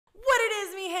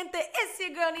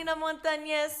your girl Nina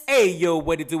Montañez. Hey, yo,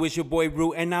 what it do? It's your boy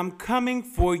Rue, and I'm coming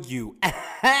for you.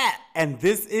 And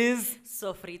this is...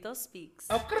 Sofrito Speaks.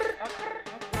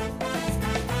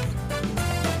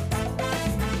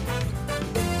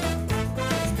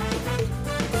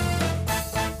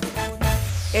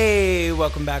 Hey,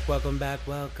 welcome back. Welcome back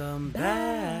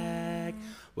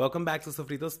to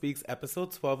Sofrito Speaks,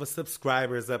 episode 12, a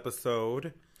subscribers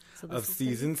episode of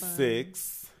season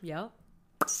 6. Yep.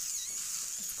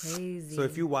 It's crazy. So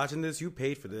if you're watching this, you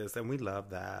paid for this, and we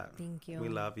love that. Thank you. We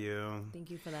love you.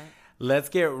 Thank you for that. Let's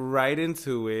get right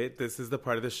into it. This is the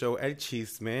part of the show, El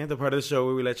Chisme, the part of the show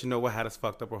where we let you know what had us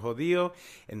fucked up or jodido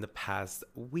in the past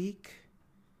week.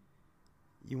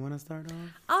 You want to start off?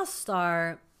 I'll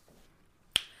start.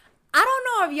 I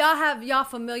don't know if y'all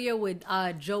familiar with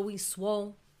Joey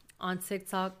Swole on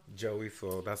TikTok. Joey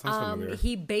Swole, that sounds familiar.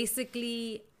 He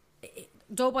basically,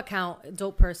 dope account,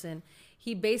 dope person.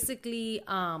 He basically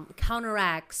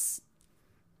counteracts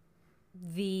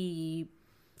the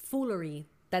foolery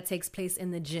that takes place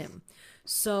in the gym.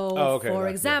 So, for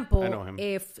example, I know him.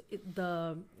 if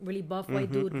the really buff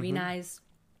white dude, green eyes.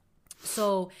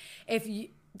 So,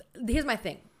 here's my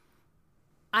thing.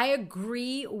 I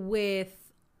agree with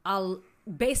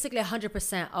basically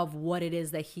 100% of what it is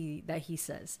that he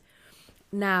says.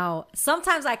 Now,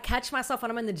 sometimes I catch myself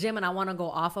when I'm in the gym and I want to go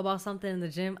off about something in the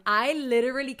gym. I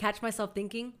literally catch myself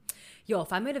thinking, yo,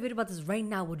 if I made a video about this right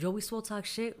now, would Joey Swole talk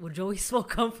shit? Would Joey Swole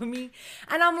come for me?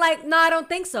 And I'm like, no, I don't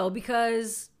think so,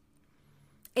 because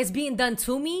it's being done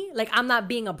to me. Like, I'm not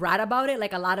being a brat about it,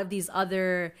 like a lot of these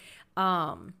other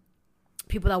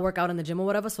people that work out in the gym or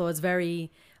whatever. So it's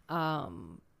very...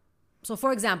 So,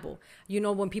 for example, you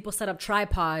know, when people set up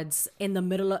tripods in the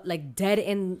middle of, like, dead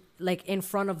in, like, in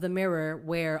front of the mirror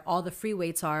where all the free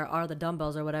weights are the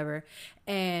dumbbells or whatever,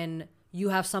 and you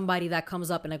have somebody that comes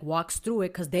up and, like, walks through it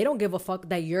because they don't give a fuck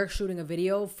that you're shooting a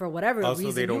video for whatever reason you got.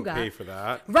 Also, they don't pay for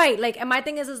that. Right. Like, and my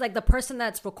thing is like, the person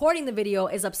that's recording the video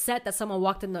is upset that someone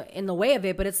walked in the way of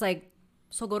it, but it's like,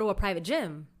 so go to a private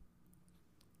gym.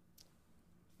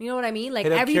 You know what I mean? Like,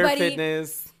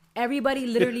 everybody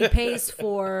literally pays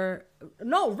for...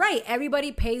 No, right.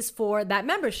 Everybody pays for that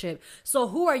membership. So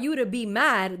who are you to be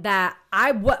mad that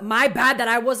my bad that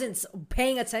I wasn't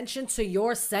paying attention to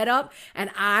your setup and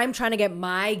I'm trying to get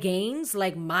my gains?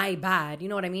 Like, my bad. You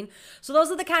know what I mean? So those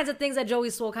are the kinds of things that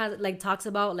Joey Swole kind of like talks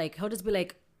about. Like, he'll just be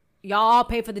like, y'all all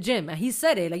pay for the gym. And he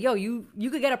said it. Like, yo, you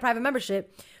could get a private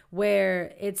membership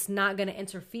where it's not going to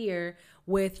interfere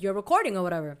with your recording or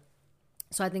whatever.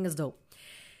 So I think it's dope.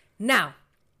 Now,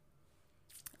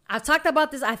 I've talked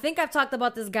about this. I think I've talked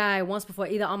about this guy once before,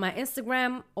 either on my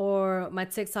Instagram or my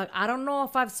TikTok. I don't know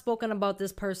if I've spoken about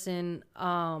this person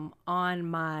on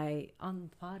the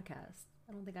podcast.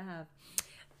 I don't think I have.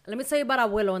 Let me tell you about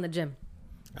Abuelo in the gym.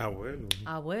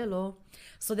 Abuelo.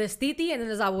 So there's Titi and then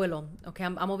there's Abuelo. Okay,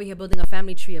 I'm over here building a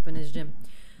family tree up in his gym.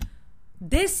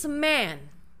 This man,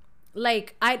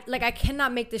 I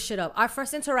cannot make this shit up. Our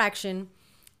first interaction,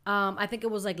 I think it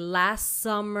was like last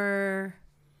summer,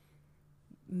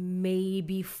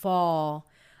 maybe fall.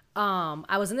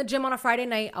 I was in the gym on a Friday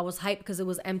night. I was hyped because it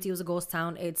was empty. It was a ghost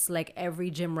town. It's like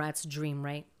every gym rat's dream,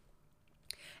 right?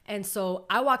 And so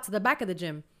I walked to the back of the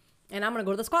gym and I'm going to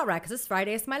go to the squat rack because it's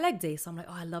Friday. It's my leg day. So I'm like,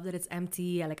 oh, I love that it's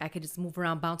empty. I could just move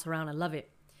around, bounce around. I love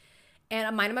it. And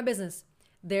I'm minding my business.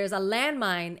 There's a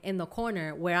landmine in the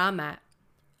corner where I'm at,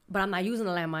 but I'm not using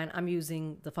the landmine. I'm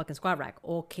using the fucking squat rack.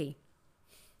 Okay.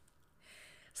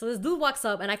 So this dude walks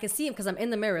up and I can see him because I'm in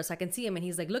the mirror. So I can see him and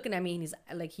he's like looking at me and he's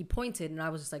like, he pointed and I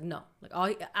was just like, no.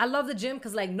 Like, I love the gym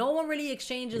because like no one really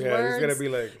exchanges words. He's going to be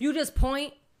like, you just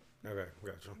point. Okay,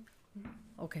 gotcha.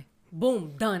 Okay.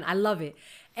 Boom, done. I love it.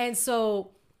 And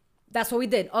so that's what we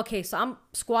did. Okay, so I'm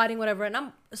squatting, whatever, and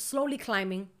I'm slowly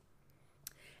climbing.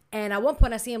 And at one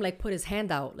point I see him like put his hand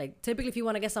out. Like typically if you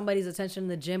want to get somebody's attention in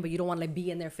the gym, but you don't want to like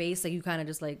be in their face, like you kind of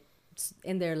just like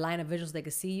in their line of vision so they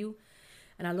can see you.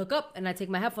 And I look up and I take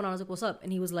my headphone on. I was like, what's up?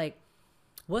 And he was like,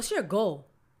 what's your goal?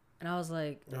 And I was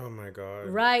like, oh my God.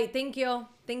 Right. Thank you.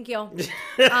 Thank you.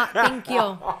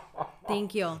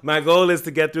 Thank you. My goal is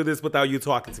to get through this without you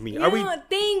talking to me. Yeah, are we?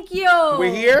 Thank you.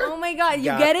 We're here? Oh my God. You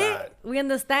get it? We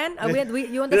understand?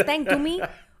 You understand to me?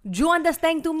 You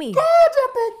understand to me?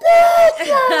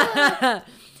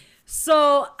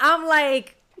 So I'm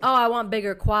like, oh, I want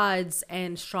bigger quads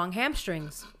and strong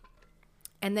hamstrings.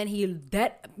 And then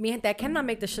I cannot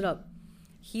make this shit up.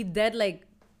 He like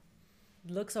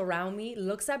looks around me,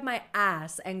 looks at my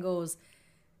ass and goes,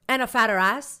 and a fatter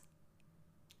ass.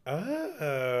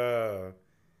 And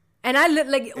I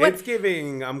like it's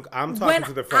giving. I'm talking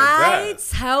to the front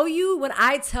desk. When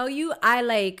I tell you, I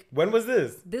like. When was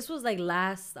this? This was like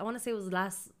last. I want to say it was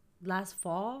last last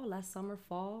summer,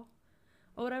 fall,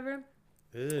 or whatever.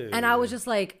 Ew. And I was just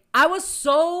like,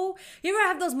 you ever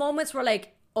have those moments where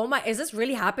like, oh my, is this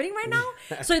really happening right now?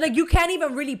 So like, you can't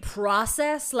even really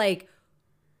process like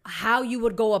how you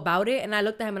would go about it. And I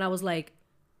looked at him and I was like,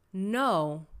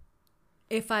 no,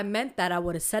 if I meant that, I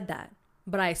would have said that.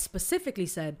 But I specifically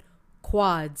said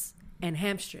quads and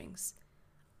hamstrings.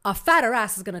 A fatter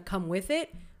ass is going to come with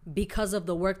it because of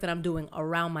the work that I'm doing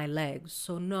around my legs.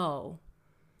 So no,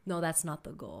 that's not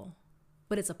the goal.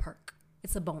 But it's a perk.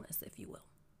 It's a bonus, if you will.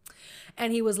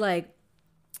 And he was like,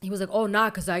 oh, nah,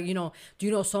 because do you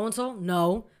know so-and-so?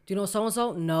 No. Do you know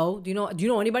so-and-so? No. Do you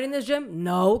know anybody in this gym?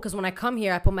 No. Because when I come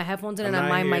here, I put my headphones in and I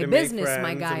mind my business,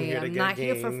 my guy. I'm not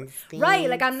here for, right.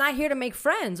 Like, I'm not here to make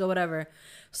friends or whatever.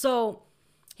 So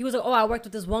he was like, oh, I worked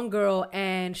with this one girl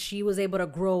and she was able to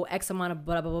grow X amount of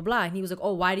blah, blah, blah, blah. And he was like,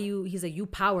 oh, he's like, you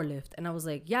power lift. And I was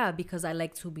like, yeah, because I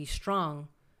like to be strong.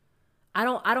 I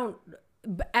don't,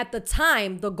 at the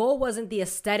time, the goal wasn't the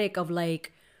aesthetic of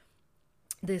like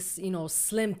this,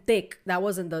 slim, thick. That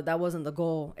wasn't the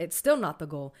goal. It's still not the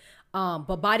goal.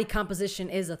 But body composition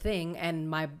is a thing, and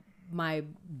my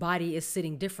body is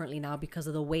sitting differently now because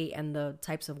of the weight and the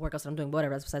types of workouts that I'm doing.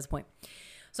 Whatever, that's besides the point.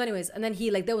 So anyways, and then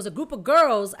there was a group of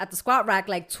girls at the squat rack,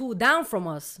 like 2 down from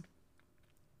us,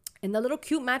 in the little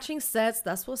cute matching sets.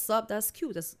 That's what's up. That's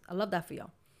cute. I love that for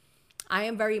y'all. I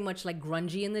am very much like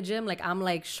grungy in the gym. Like I'm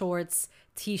like shorts,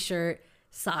 t-shirt,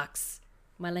 socks,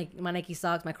 my Nike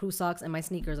socks, my crew socks, and my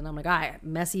sneakers. And I'm like, all right,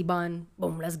 messy bun,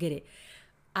 boom, let's get it.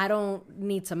 I don't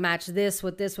need to match this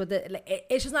with this, with it. Like,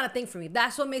 it's just not a thing for me.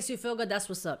 That's what makes you feel good. That's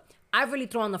what's up. I really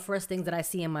throw on the first things that I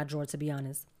see in my drawer, to be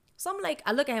honest. So I'm like,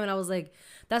 I look at him and I was like,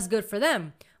 that's good for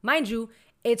them. Mind you,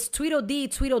 it's Tweedledee,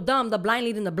 Tweedledum, the blind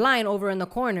leading the blind over in the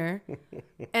corner.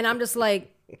 And I'm just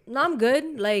like, no, I'm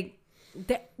good. Like,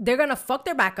 they're going to fuck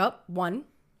their back up, 1.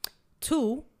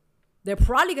 2, they're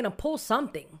probably going to pull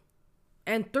something.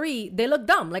 And 3, they look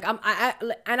dumb. Like I'm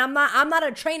not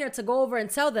a trainer to go over and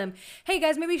tell them, hey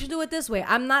guys, maybe you should do it this way.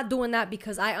 I'm not doing that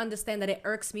because I understand that it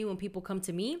irks me when people come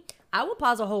to me. I will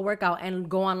pause a whole workout and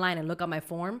go online and look at my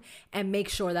form and make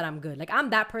sure that I'm good. Like I'm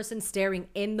that person staring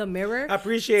in the mirror to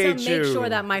make sure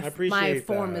that my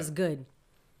form is good.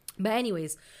 But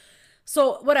anyways,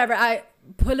 so whatever, I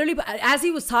literally, as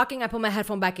he was talking, I put my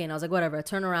headphone back in. I was like, whatever, I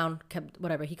turn around, kept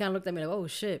whatever. He kind of looked at me like, oh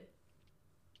shit.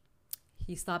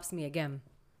 He stops me again.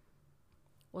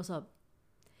 What's up?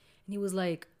 And he was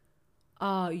like,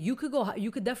 you could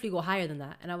definitely go higher than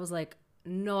that. And I was like,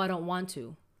 no, I don't want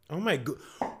to. Oh my god.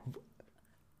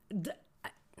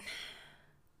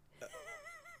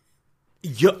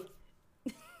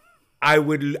 I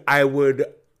would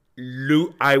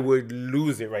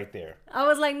lose it right there. I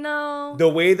was like, no. The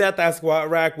way that squat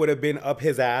rack would have been up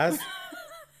his ass.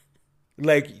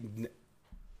 Like,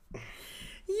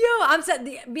 yo, I'm saying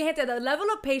the level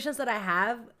of patience that I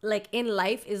have, like in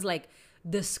life, is like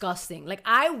disgusting. Like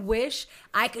I wish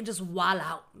I could just wall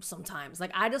out sometimes.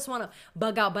 Like I just want to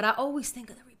bug out, but I always think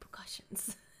of the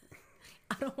repercussions.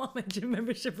 I don't want my gym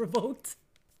membership revoked.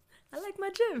 I like my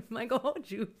gym. I go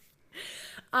hold you.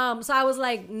 So I was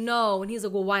like, no. And he's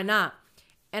like, well, why not?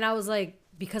 And I was like,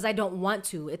 because I don't want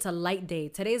to. It's a light day.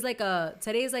 Today's like a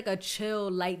chill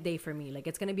light day for me. Like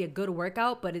it's gonna be a good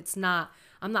workout, but it's not.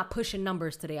 I'm not pushing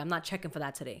numbers today. I'm not checking for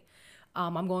that today.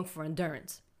 I'm going for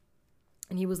endurance.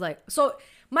 And he was like, so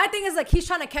my thing is like, he's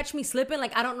trying to catch me slipping.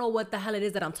 Like, I don't know what the hell it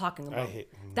is that I'm talking about.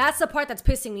 That's the part that's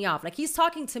pissing me off. Like, he's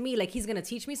talking to me like he's going to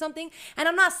teach me something. And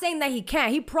I'm not saying that he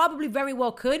can't. He probably very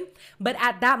well could. But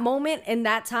at that moment, in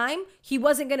that time, he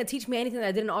wasn't going to teach me anything that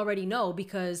I didn't already know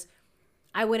because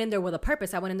I went in there with a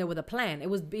purpose. I went in there with a plan. It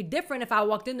would be different if I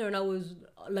walked in there and I was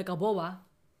like a boba,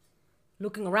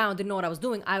 looking around, didn't know what I was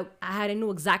doing. I knew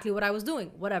exactly what I was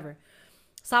doing. Whatever.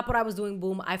 Stop what I was doing.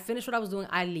 Boom. I finished what I was doing.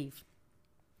 I leave.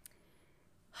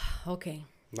 Okay.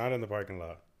 Not in the parking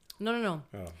lot. No.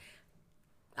 Oh.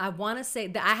 I want to say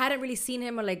that I hadn't really seen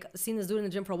him or like seen this dude in the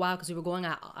gym for a while because we were going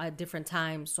at different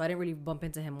times. So I didn't really bump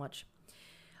into him much.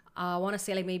 I want to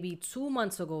say like maybe 2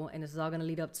 months ago, and this is all going to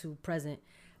lead up to present.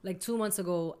 Like 2 months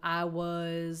ago, I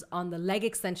was on the leg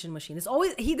extension machine. This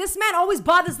man always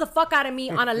bothers the fuck out of me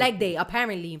on a leg day,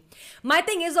 apparently. My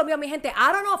thing is, mi gente,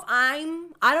 I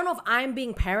don't know if I'm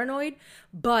being paranoid,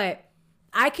 but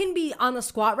I can be on the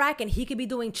squat rack and he could be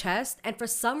doing chest. And for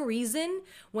some reason,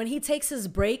 when he takes his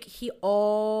break, he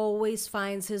always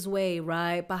finds his way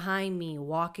right behind me,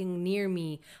 walking near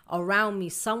me, around me,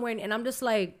 somewhere. And I'm just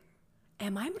like,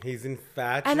 he's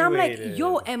infatuated. And I'm like,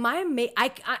 yo, and I'm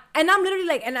literally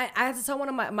like, and I had to tell one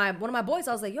of my boys,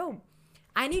 I was like, yo,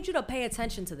 I need you to pay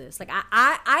attention to this. Like,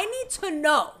 I need to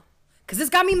know Because this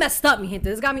got me messed up, mi gente.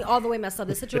 This got me all the way messed up.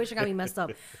 This situation got me messed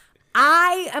up.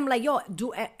 I am like, yo,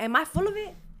 am I full of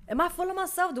it? Am I full of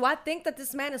myself? Do I think that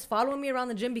this man is following me around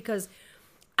the gym? Because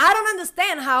I don't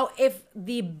understand how if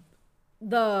the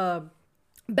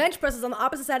bench press is on the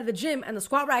opposite side of the gym and the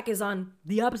squat rack is on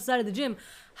the opposite side of the gym,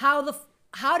 how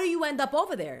do you end up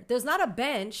over there? There's not a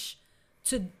bench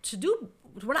to do.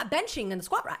 We're not benching in the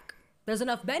squat rack. There's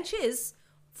enough benches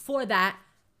for that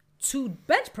to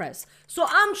bench press. So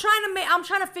I'm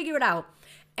trying to figure it out,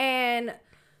 and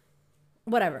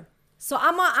whatever. So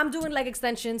I'm doing leg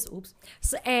extensions. Oops.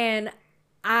 So, and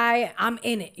I'm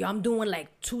in it. Yo, I'm doing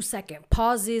like 2-second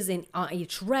pauses in on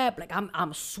each rep. Like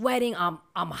I'm sweating. I'm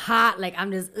hot. Like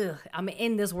I'm just I'm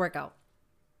in this workout.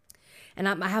 And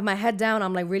I have my head down.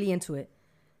 I'm like really into it.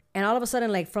 And all of a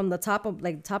sudden, like from the top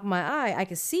of my eye, I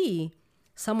could see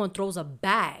someone throws a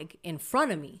bag in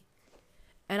front of me.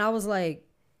 And I was like,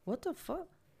 what the fuck?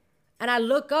 And I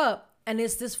look up and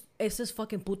it's this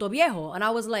fucking puto viejo. And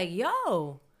I was like,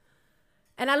 yo.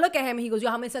 And I look at him and he goes, yo,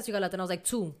 how many sets you got left? And I was like,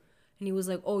 2. And he was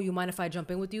like, oh, you mind if I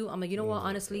jump in with you? I'm like, you know what?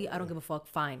 Honestly, I don't give a fuck.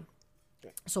 Fine.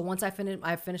 So once I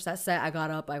finished that set, I got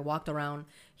up, I walked around.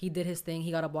 He did his thing. He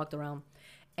got up, walked around.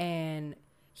 And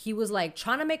he was like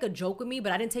trying to make a joke with me,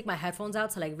 but I didn't take my headphones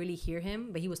out to like really hear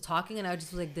him. But he was talking and I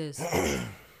just was like this.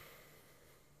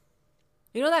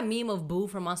 You know that meme of Boo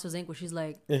from Monsters Inc. where she's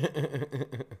like...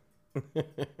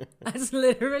 That's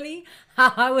literally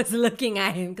how I was looking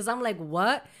at him. Because I'm like,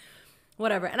 what?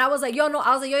 Whatever. And I was like, yo,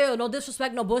 no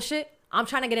disrespect, no bullshit. I'm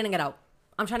trying to get in and get out.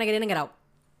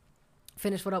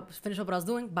 Finish up what I was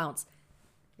doing, bounce.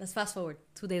 Let's fast forward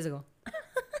 2 days ago.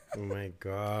 Oh my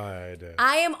God.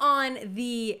 I am on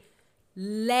the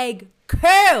lying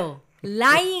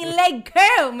leg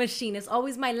curl machine. It's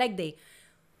always my leg day.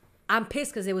 I'm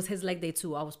pissed because it was his leg day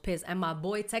too. I was pissed. And my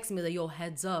boy texted me like, yo,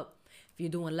 heads up. If you're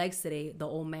doing legs today, the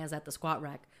old man's at the squat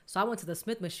rack. So I went to the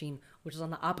Smith machine, which is on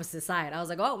the opposite side. I was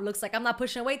like, oh, looks like I'm not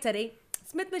pushing weight today.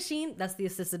 Smith machine. That's the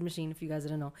assisted machine, if you guys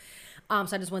didn't know.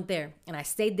 So I just went there. And I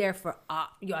stayed there for, I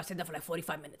stayed there for like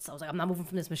 45 minutes. I was like, I'm not moving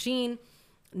from this machine.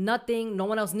 Nothing. No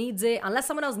one else needs it. Unless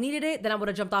someone else needed it, then I would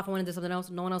have jumped off and went and did something else.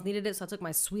 No one else needed it. So I took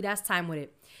my sweet ass time with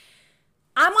it.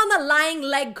 I'm on the lying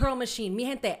leg curl machine. Mi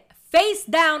gente, face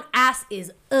down, ass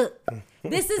is up.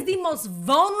 This is the most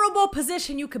vulnerable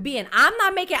position you could be in. I'm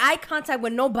not making eye contact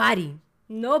with nobody.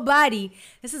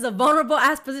 This is a vulnerable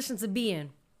ass position to be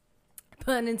in.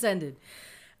 Pun intended.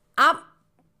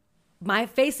 My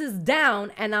face is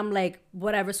down and I'm like,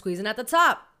 whatever, squeezing at the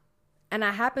top. And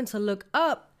I happen to look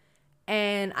up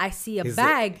and I see a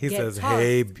bag He says, tossed.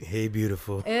 hey,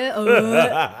 beautiful.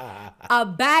 A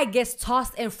bag gets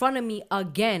tossed in front of me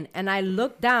again. And I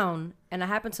look down and I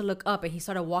happen to look up and he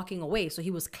started walking away. So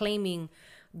he was claiming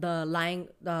the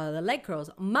leg curls.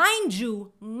 Mind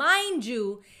you,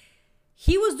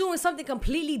 he was doing something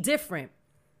completely different.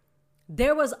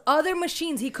 There was other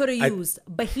machines he could have used,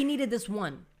 but he needed this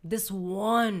one.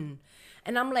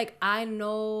 And I'm like, I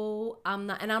know I'm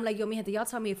not. And I'm like, yo, mi gente, y'all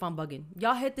tell me if I'm bugging.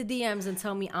 Y'all hit the DMs and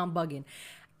tell me I'm bugging.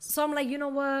 So I'm like, you know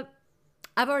what?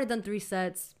 I've already done 3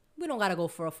 sets. We don't got to go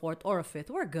for a 4th or a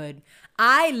 5th. We're good.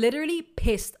 I literally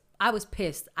pissed. I was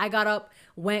pissed. I got up,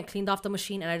 went, cleaned off the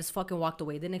machine, and I just fucking walked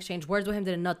away. Didn't exchange words with him,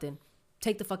 did nothing.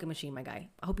 Take the fucking machine, my guy.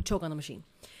 I hope you choke on the machine.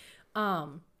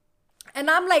 And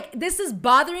I'm like, this is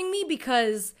bothering me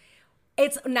because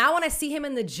it's now when I see him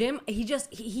in the gym,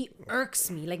 he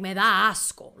irks me. Like, me da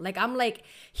asco. Like, I'm like,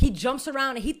 he jumps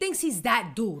around and he thinks he's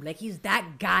that dude. Like, he's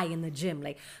that guy in the gym.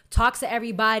 Like, talks to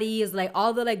everybody, is like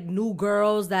all the like new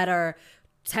girls that are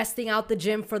testing out the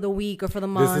gym for the week or for the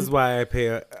month. This is why I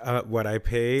pay what I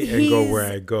pay and go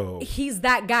where I go. He's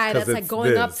that guy that's like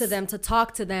going up to them to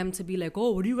talk to them to be like,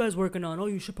 oh, what are you guys working on? Oh,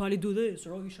 you should probably do this,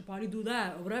 or oh, you should probably do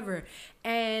that, or whatever.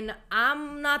 And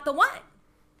I'm not the one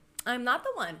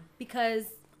because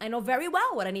I know very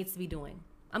well what I need to be doing.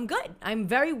 I'm good. I'm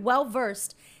very well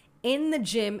versed in the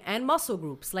gym and muscle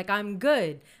groups. Like, I'm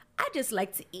good. I just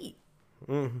like to eat.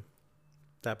 Mm-hmm.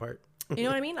 That part. You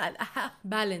know what I mean?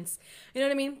 Balance. You know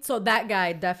what I mean? So that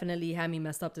guy definitely had me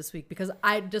messed up this week because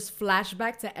I just flashed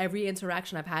back to every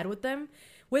interaction I've had with him,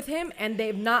 and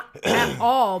they've not at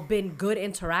all been good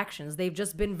interactions. They've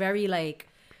just been very like,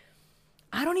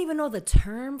 I don't even know the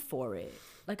term for it.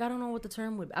 Like, I don't know what the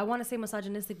term would be. I want to say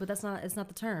misogynistic, but it's not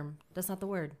the term. That's not the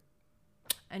word.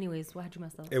 Anyways, what had you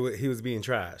messed up? He was being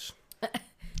trash.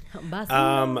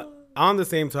 On the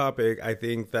same topic, I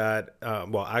think that,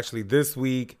 actually this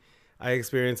week, I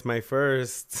experienced my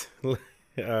first, I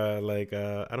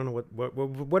don't know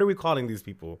what are we calling these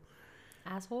people?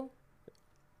 Asshole?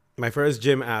 My first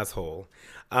gym asshole.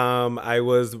 I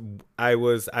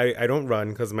don't run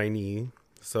because of my knee,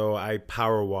 so I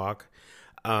power walk.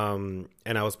 And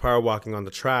I was power walking on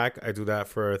the track. I do that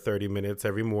for 30 minutes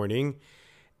every morning.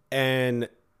 And,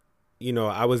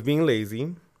 I was being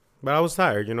lazy, but I was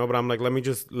tired, but I'm like, let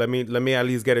me at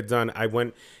least get it done. I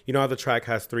went, how the track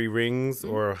has 3 rings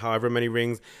or however many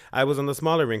rings. I was on the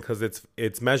smaller ring because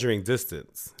it's measuring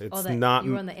distance. It's not.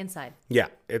 You were on the inside. Yeah.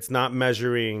 It's not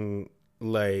measuring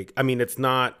it's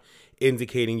not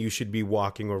indicating you should be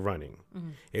walking or running.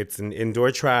 Mm-hmm. It's an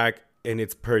indoor track. And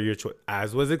it's per your choice.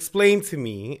 As was explained to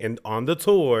me and on the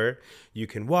tour, you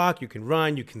can walk, you can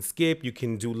run, you can skip, you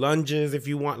can do lunges if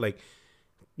you want.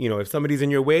 If somebody's in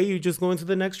your way, you just go into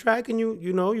the next track and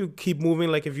you keep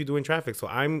moving like if you're doing traffic. So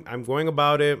I'm going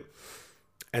about it.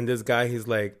 And this guy, he's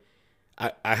like,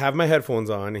 I have my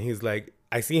headphones on and he's like,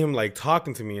 I see him like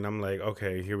talking to me and I'm like,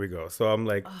 okay, here we go. So I'm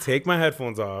like, take my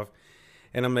headphones off.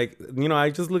 And I'm like, I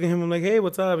just look at him. I'm like, hey,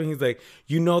 what's up? And he's like,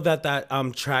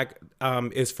 that track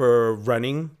is for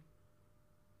running.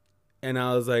 And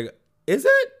I was like, is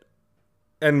it?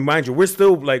 And mind you,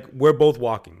 we're both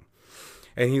walking.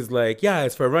 And he's like, yeah,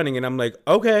 it's for running. And I'm like,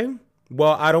 okay,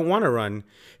 well, I don't want to run.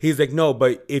 He's like, no,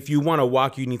 but if you want to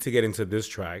walk, you need to get into this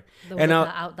track. The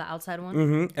outside one?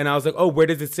 Mm-hmm. And I was like, oh, where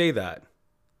does it say that?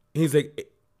 He's like,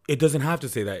 it doesn't have to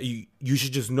say that. You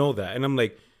should just know that. And I'm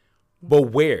like,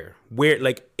 but where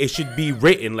it should be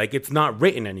written, it's not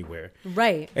written anywhere,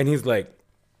 right? And he's like,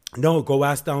 no, go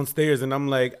ask downstairs. And I'm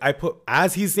like,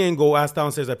 as he's saying go ask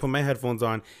downstairs, I put my headphones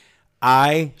on.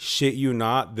 I shit you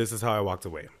not, this is how I walked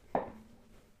away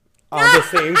on the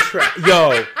same track,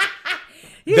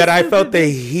 that I felt the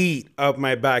heat up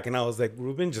my back. And I was like,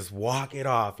 Ruben, just walk it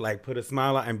off, put a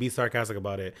smile on and be sarcastic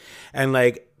about it. And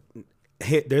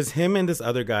there's him and this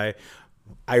other guy.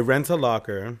 I rent a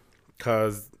locker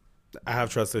because I have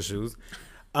trust issues.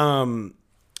 And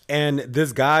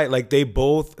this guy, they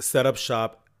both set up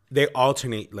shop. They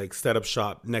alternate, set up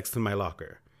shop next to my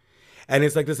locker. And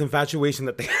it's this infatuation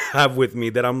that they have with me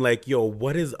that I'm like, yo,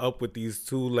 what is up with these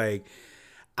two?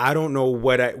 I don't know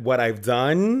what I've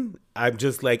done. I'm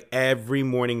just every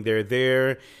morning they're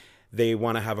there. They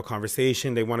want to have a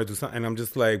conversation. They want to do something. And I'm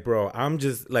just like, bro,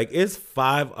 it's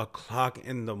 5:00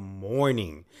 in the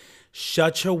morning.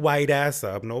 Shut your white ass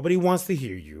up. Nobody wants to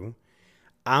hear you.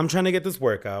 I'm trying to get this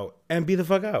workout and be the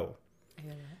fuck out. I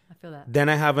hear that. I feel that. Then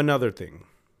I have another thing.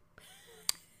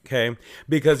 Okay?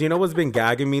 Because what's been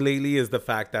gagging me lately is the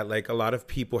fact that a lot of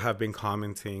people have been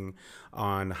commenting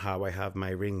on how I have my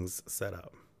rings set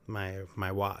up,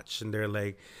 my watch. And they're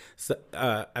like,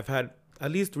 I've had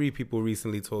at least 3 people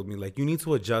recently told me you need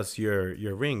to adjust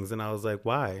your rings. And I was like,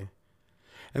 why?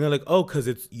 And they're like, oh, because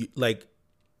it's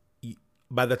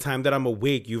by the time that I'm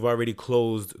awake, you've already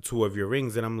closed 2 of your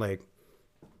rings. And I'm like,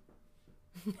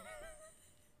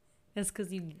 that's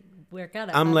because you work out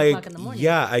at 5 o'clock in the morning.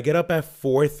 Yeah, I get up at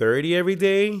 4:30 every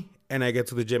day and I get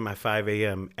to the gym at 5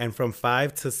 a.m. And from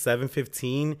 5 to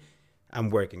 7:15, I'm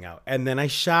working out. And then I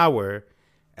shower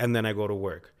and then I go to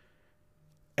work.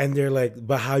 And they're like,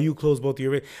 but how you close both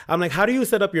your rings? I'm like, how do you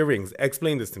set up your rings?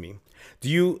 Explain this to me. Do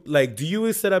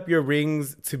you set up your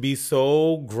rings to be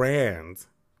so grand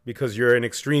because you're an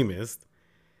extremist?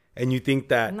 And you think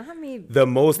that the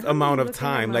most amount of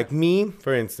time, me,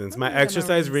 for instance, my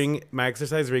exercise ring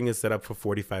is set up for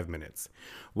 45 minutes.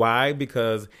 Why?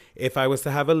 Because if I was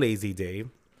to have a lazy day,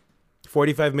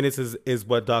 45 minutes is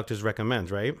what doctors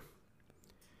recommend, right?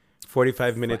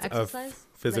 45 minutes of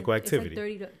physical activity.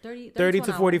 30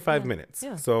 to 45 minutes.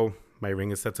 Yeah. So my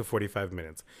ring is set to 45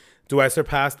 minutes. Do I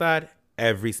surpass that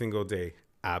every single day?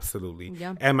 Absolutely.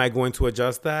 Yeah. Am I going to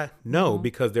adjust that? No,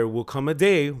 because there will come a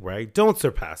day where I don't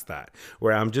surpass that,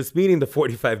 where I'm just meeting the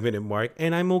 45-minute mark,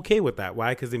 and I'm okay with that.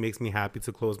 Why? Because it makes me happy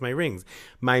to close my rings.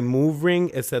 My move ring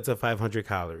is set to 500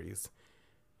 calories.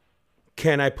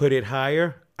 Can I put it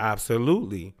higher?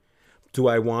 Absolutely. Do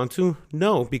I want to?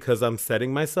 No, because I'm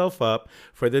setting myself up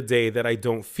for the day that I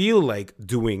don't feel like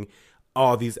doing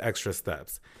all these extra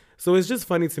steps. So it's just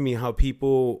funny to me how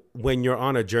people, when you're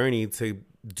on a journey to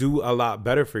do a lot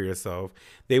better for yourself,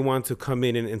 they want to come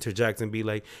in and interject and be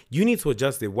like, you need to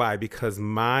adjust it. Why? Because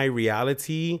my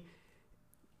reality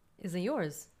isn't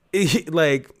yours.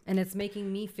 And it's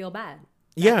making me feel bad.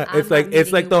 Yeah, it's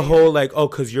like the whole oh,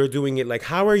 because you're doing it.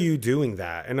 How are you doing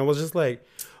that? And I was just like,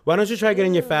 why don't you try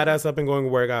getting your fat ass up and going to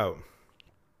work out?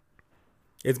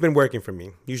 It's been working for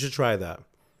me. You should try that.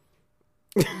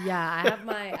 Yeah, I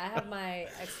have my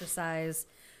exercise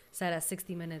set at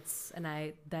 60 minutes, and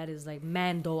that is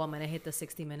mando. I'm gonna hit the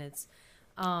 60 minutes.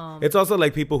 It's also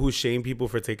people who shame people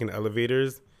for taking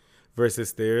elevators versus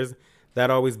stairs. That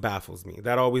always baffles me.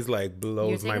 That always blows my mind.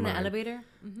 You're taking the elevator?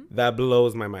 Mm-hmm. That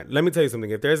blows my mind. Let me tell you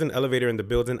something. If there's an elevator in the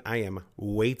building, I am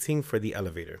waiting for the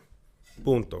elevator.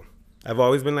 Punto. I've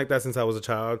always been like that since I was a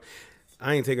child.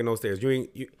 I ain't taking no stairs.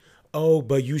 Oh,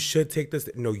 but you should take the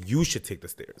stairs. No, you should take the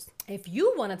stairs. If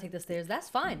you want to take the stairs, that's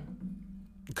fine.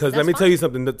 Because let me tell you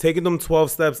something. Taking them 12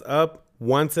 steps up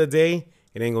once a day,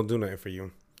 it ain't going to do nothing for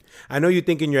you. I know you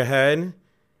think in your head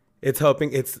it's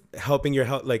helping your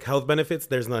health, like health benefits.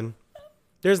 There's none.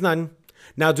 There's none.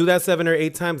 Now do that 7 or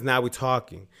 8 times. Now we're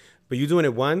talking. But you doing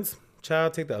it once,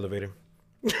 child, take the elevator.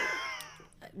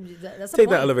 Take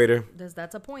the elevator.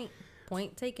 That's a point.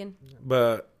 Point taken.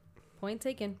 But point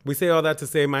taken. We say all that to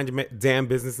say mind your damn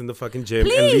business in the fucking gym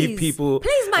please, and leave people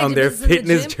on their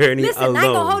fitness journey Listen, alone. I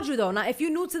ain't gonna hold you though. Now, if you're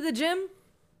new to the gym,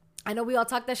 I know we all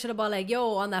talk that shit about like,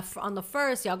 yo, on the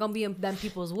first, y'all gonna be in them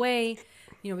people's way.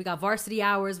 You know, we got varsity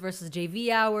hours versus JV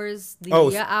hours,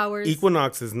 hours.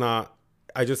 Equinox is not.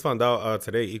 I just found out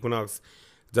today. Equinox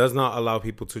does not allow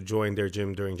people to join their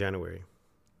gym during January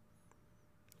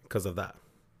because of that.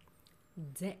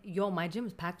 Yo, my gym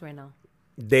is packed right now.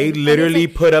 They literally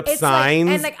put up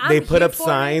signs. They put up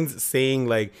signs saying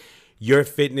like, your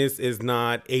fitness is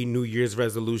not a New Year's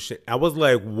resolution. I was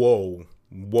like, whoa,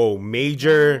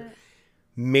 major.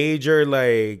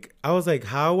 Like, I was like,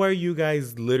 how are you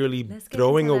guys literally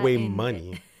throwing away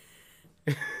money?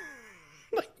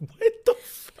 Like, what the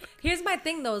fuck? Here's my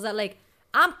thing though, is that like,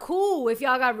 I'm cool if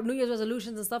y'all got New Year's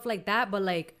resolutions and stuff like that, but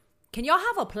like, can y'all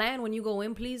have a plan when you go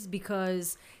in, please?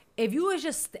 Because if you're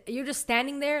just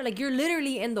standing there, like you're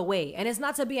literally in the way, and it's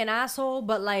not to be an asshole,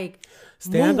 but like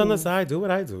stand on the side, do what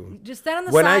I do. Just stand on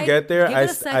the side. When I get there,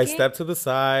 I step to the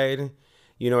side.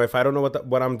 You know, if I don't know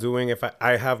what I'm doing, if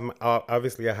I have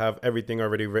obviously I have everything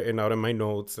already written out in my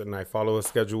notes and I follow a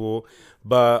schedule.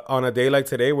 But on a day like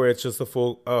today where it's just a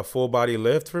full body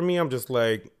lift for me, I'm just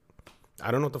like, I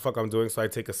don't know what the fuck I'm doing. So I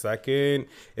take a second,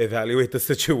 evaluate the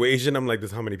situation. I'm like,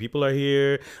 this how many people are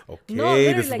here. Okay, no,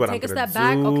 literally, this is like, what I'm take a gonna step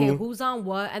back. do. Okay, who's on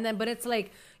what? And then, but it's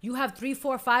like you have 3,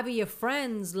 4, 5 of your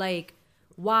friends. Like,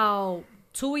 wow,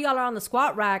 2 of y'all are on the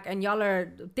squat rack and y'all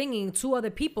are thinking 2 other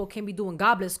people can be doing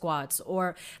goblet squats,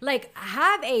 or like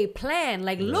have a plan.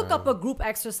 Like look up a group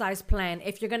exercise plan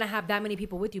if you're gonna have that many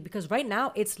people with you, because right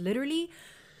now it's literally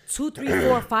 2, 3,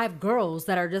 4, 5 girls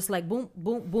that are just like boom,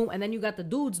 boom, boom, and then you got the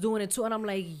dudes doing it too. And I'm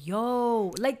like,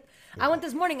 yo, like I went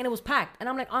this morning and it was packed, and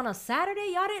I'm like, on a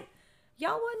Saturday,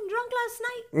 y'all wasn't drunk last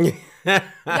night.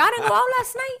 Y'all didn't go out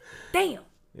last night.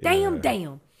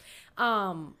 Damn.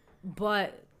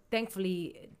 But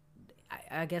thankfully,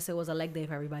 I guess it was a leg day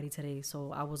for everybody today,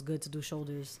 so I was good to do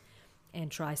shoulders and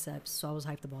triceps, so I was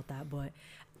hyped about that. But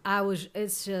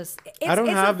it's a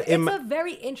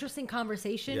very interesting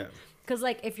conversation. Yeah. Because,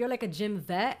 like, if you're, like, a gym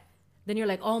vet, then you're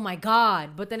like, oh, my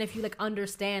God. But then if you, like,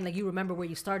 understand, like, you remember where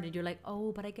you started, you're like,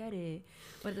 oh, but I get it.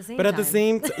 But at the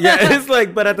same time. It's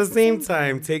like, but at the same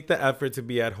time, take the effort to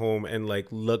be at home and, like,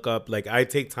 look up. Like, I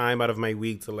take time out of my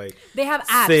week to, like, they have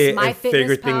apps. My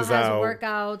Fitness Pal has out.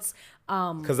 Workouts.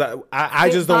 Because I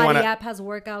just don't want to. app has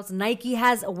workouts. Nike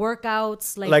has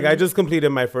workouts. Like I just completed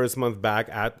my first month back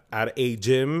at a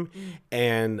gym,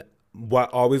 and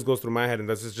what always goes through my head, and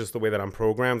this is just the way that I'm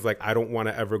programmed, like I don't want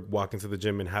to ever walk into the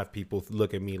gym and have people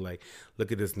look at me like,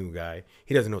 look at this new guy.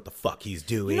 He doesn't know what the fuck he's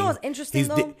doing. You know what's interesting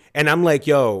though? And I'm like,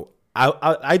 yo,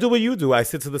 I do what you do. I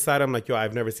sit to the side. I'm like, yo,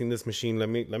 I've never seen this machine. Let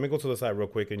me go to the side real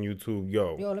quick and YouTube.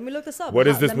 Yo, let me look this up. What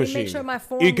is this machine? Let me make sure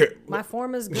my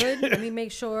form is good. Let me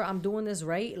make sure I'm doing this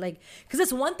right. Like, because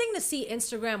it's one thing to see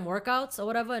Instagram workouts or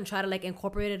whatever and try to like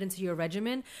incorporate it into your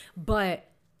regimen, but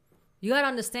you gotta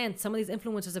understand some of these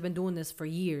influencers have been doing this for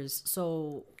years.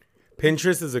 So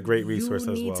Pinterest is a great resource as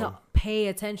well. You need to pay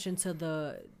attention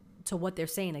to what they're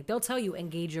saying. Like they'll tell you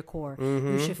engage your core.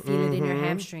 You should feel it in your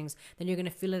hamstrings. Then you're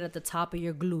gonna feel it at the top of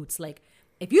your glutes. Like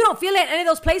if you don't feel it in any of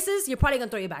those places, you're probably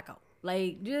gonna throw your back out.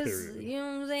 Like just you know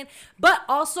what I'm saying. But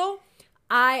also,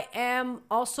 I am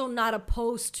also not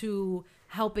opposed to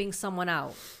helping someone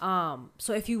out.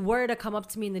 So if you were to come up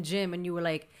to me in the gym and you were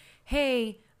like,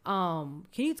 hey, can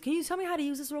you tell me how to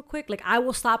use this real quick? Like I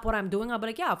will stop what I'm doing. I'll be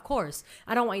like, yeah, of course.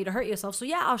 I don't want you to hurt yourself. So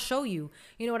yeah, I'll show you.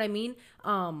 You know what I mean?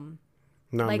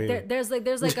 Not like me. there's humility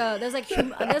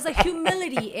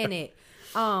in it.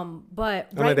 But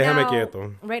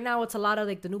right now it's a lot of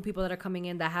like the new people that are coming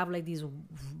in that have like these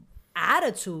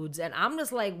attitudes, and I'm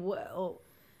just like, well,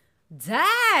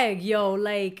 dag, yo,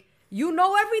 like you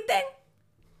know everything.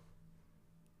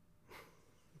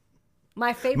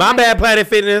 My bad, Planet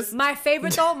Fitness. My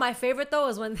favorite though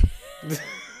is when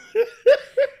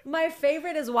my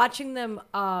favorite is watching them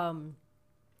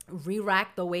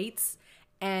re-rack the weights,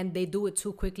 and they do it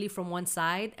too quickly from one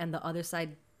side and the other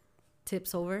side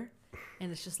tips over,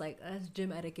 and it's just like, that's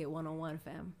gym etiquette 101,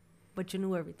 fam. But you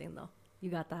knew everything though.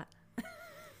 You got that.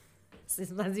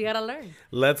 Sometimes you gotta learn.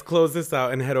 Let's close this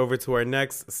out and head over to our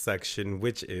next section,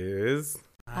 which is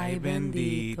Ay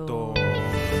bendito.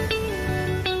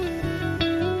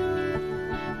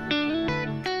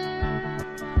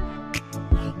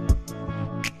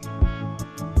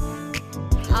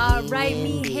 All right,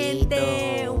 mi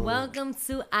gente. Welcome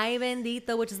to Ay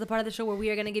Bendito, which is the part of the show where we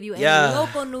are going to give you any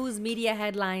local news, media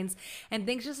headlines, and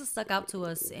things just stuck out to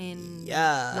us in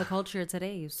the culture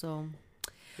today. So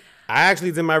I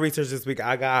actually did my research this week.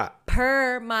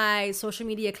 Per my social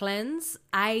media cleanse,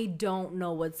 I don't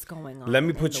know what's going on. Let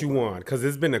me put you on, because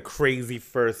it's been a crazy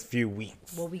first few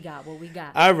weeks. What we got?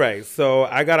 All right. So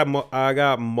I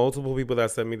got multiple people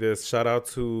that sent me this. Shout out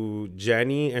to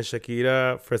Jenny and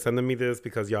Shakira for sending me this,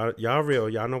 because y'all real.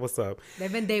 Y'all know what's up. They've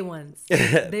been day ones.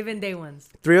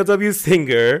 3LW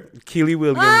singer, Keely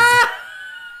Williams.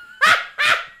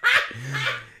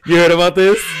 You heard about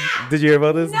this? Did you hear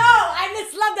about this? No, I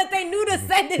just love that they knew to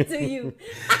send it to you.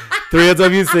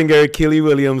 3LW singer Keely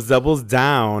Williams doubles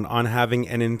down on having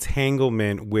an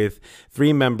entanglement with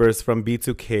 3 members from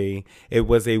B2K. It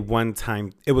was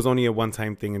only a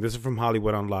one-time thing, and this is from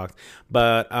Hollywood Unlocked.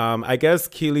 But I guess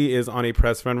Keely is on a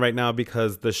press run right now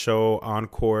because the show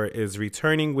Encore is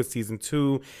returning with season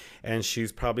 2, and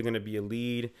she's probably going to be a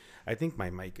lead. I think my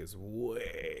mic is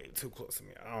way too close to me.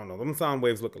 I don't know. Them sound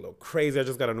waves look a little crazy. I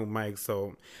just got a new mic,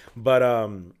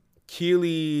 but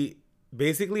Keely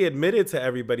basically admitted to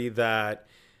everybody that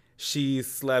she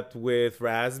slept with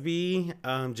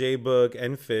Razby, J-Boog,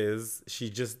 and Fizz. She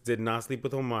just did not sleep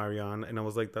with Omarion, and I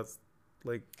was like, that's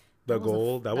like the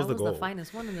goal. That was the goal. The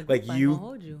finest one in the group. Like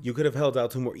you could have held out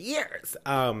 2 more years.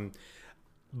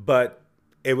 But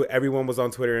everyone was on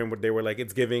Twitter and they were like,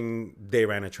 it's giving they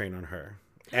ran a train on her.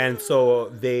 And so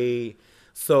the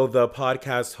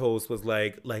podcast host was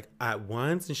like at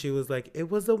once, and she was like, it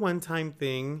was a one-time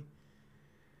thing.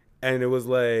 And it was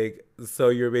like, so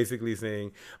you're basically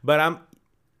saying,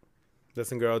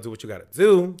 listen, girl, do what you gotta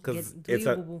do, because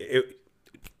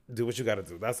do what you gotta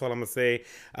do. That's all I'm gonna say.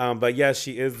 But yeah,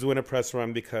 she is doing a press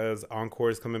run because Encore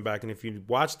is coming back. And if you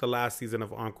watch the last season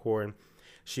of Encore,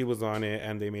 she was on it,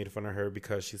 and they made fun of her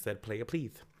because she said, "Play a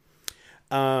please."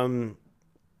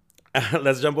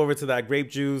 Let's jump over to that grape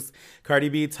juice. Cardi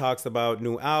B talks about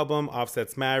new album,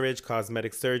 Offset's marriage,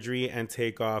 cosmetic surgery, and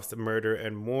Takeoff's murder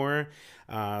and more.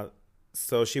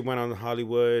 So she went on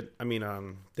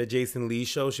the Jason Lee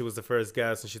show. She was the first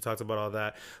guest, and she talked about all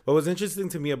that. What was interesting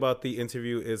to me about the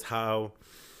interview is how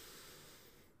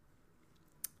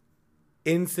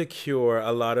insecure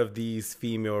a lot of these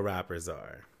female rappers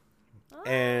are.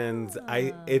 And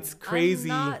it's crazy.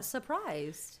 I'm not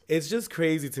surprised. It's just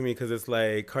crazy to me because it's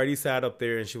like Cardi sat up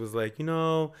there and she was like,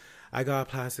 I got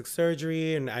plastic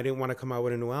surgery and I didn't want to come out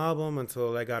with a new album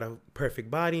until I got a perfect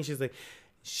body. And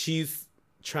she's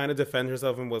trying to defend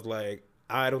herself and was like,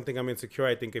 I don't think I'm insecure.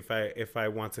 I think if I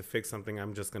want to fix something,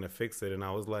 I'm just gonna fix it. And I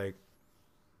was like,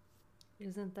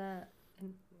 isn't that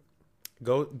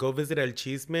go visit El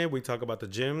Chisme? We talk about the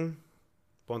gym.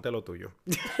 Ponte lo tuyo.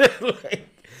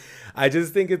 I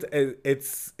just think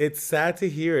it's sad to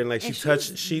hear, and like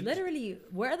she literally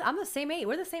I'm the same age.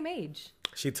 We're the same age.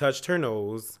 She touched her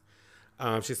nose.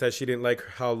 She said she didn't like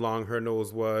how long her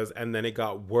nose was, and then it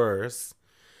got worse.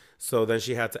 So then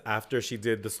she had to, after she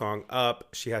did the song Up,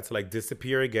 she had to like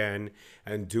disappear again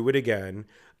and do it again.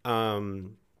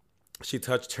 She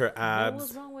touched her abs. What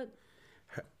was wrong with?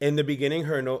 In the beginning,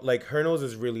 her nose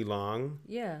is really long.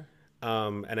 Yeah.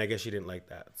 And I guess she didn't like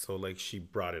that, so like she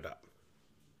brought it up.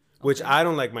 Which I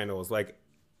don't like my nose. Like,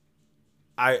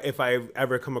 if I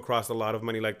ever come across a lot of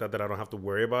money like that I don't have to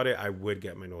worry about it, I would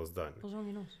get my nose done. What's wrong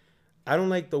with your nose? I don't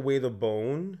like the way the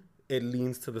bone, it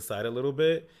leans to the side a little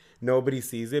bit. Nobody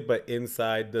sees it, but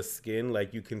inside the skin,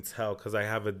 like you can tell, because I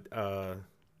have a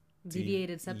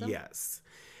deviated septum. Yes,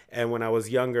 and when I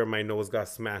was younger, my nose got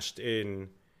smashed in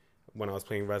when I was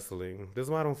playing wrestling. This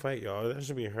is why I don't fight, y'all. That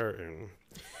should be hurting.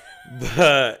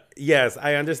 But yes,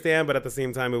 I understand. But at the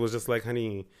same time, it was just like,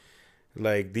 honey.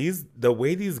 Like the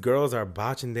way these girls are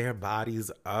botching their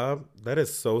bodies up, that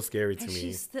is so scary to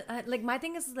me. Like my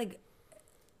thing is like,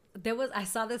 I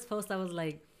saw this post. I was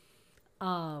like,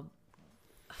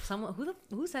 someone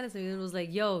who sent it to me and was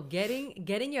like, yo,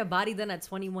 getting your body done at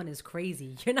 21 is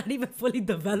crazy. You're not even fully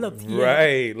developed yet.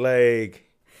 Right?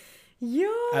 Like, yo,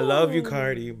 I love you,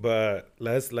 Cardi, but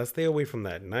let's stay away from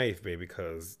that knife, baby.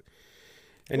 Because,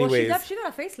 anyways, well, she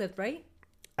got a facelift, right?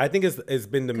 I think it's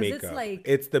been the makeup.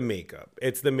 It's the makeup.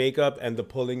 It's the makeup and the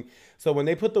pulling. So when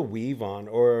they put the weave on,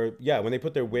 when they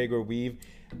put their wig or weave,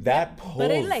 that pulls.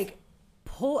 But it like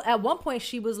pull. At one point,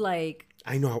 she was like,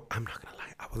 I know. I'm not gonna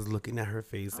lie. I was looking at her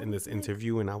face in this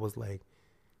interview, and I was like,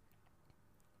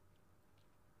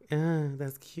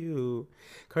 That's cute.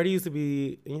 Cardi used to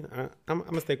be, I'm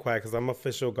gonna stay quiet because I'm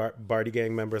official Barty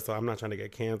Gang member, so I'm not trying to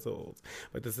get canceled.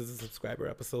 But this is a subscriber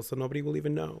episode, so nobody will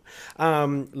even know.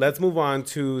 Let's move on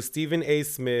to Stephen A.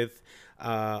 Smith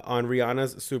on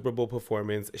Rihanna's Super Bowl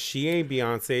performance. She ain't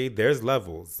Beyonce. There's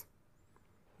levels.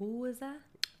 Who was that?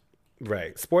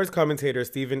 Right. Sports commentator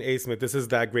Stephen A. Smith. This is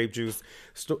that grape juice.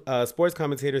 Sports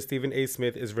commentator Stephen A.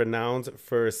 Smith is renowned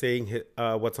for saying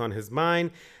what's on his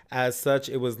mind. As such,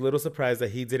 it was little surprise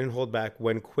that he didn't hold back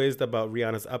when quizzed about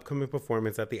Rihanna's upcoming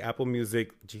performance at the Apple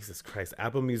Music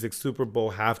Super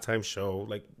Bowl halftime show.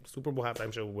 Like, Super Bowl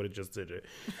halftime show would have just did it.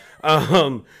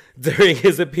 During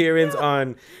his appearance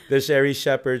on the Sherry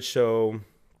Shepherd show,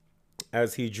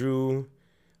 as he drew...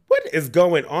 What is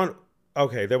going on?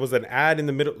 Okay, there was an ad in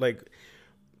the middle, like,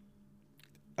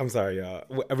 I'm sorry, y'all.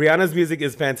 Rihanna's music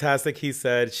is fantastic, he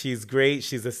said. She's great.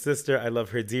 She's a sister. I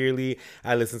love her dearly.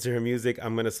 I listen to her music.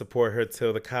 I'm going to support her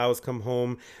till the cows come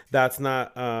home. That's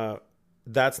not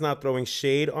throwing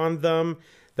shade on them.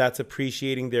 That's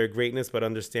appreciating their greatness, but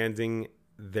understanding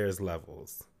there's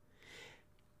levels.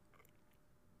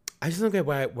 I just don't get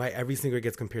why every singer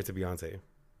gets compared to Beyonce.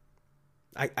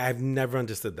 I've never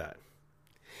understood that.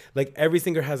 Like, every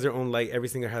singer has their own light. Every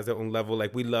singer has their own level.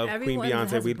 Like, we love Queen Beyonce. Everyone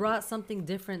has brought something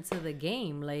different to the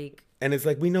game. Like, and it's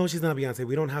like, we know she's not Beyonce.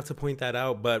 We don't have to point that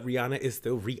out. But Rihanna is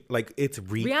still it's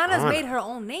Rihanna. Rihanna's made her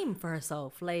own name for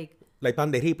herself. Like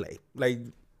Pan de Replay. Like,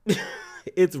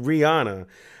 it's Rihanna.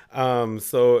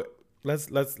 So let's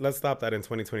stop that in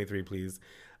 2023, please.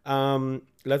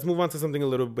 Let's move on to something a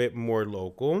little bit more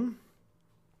local.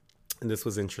 And this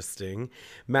was interesting.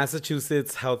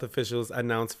 Massachusetts health officials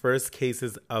announced first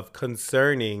cases of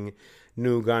concerning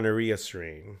new gonorrhea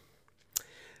strain.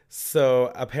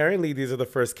 So apparently these are the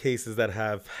first cases that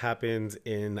have happened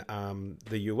in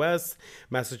the U.S.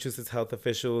 Massachusetts health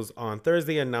officials on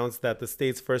Thursday announced that the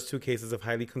state's first 2 cases of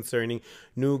highly concerning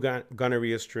new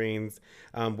gonorrhea strains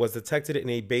was detected in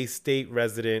a Bay State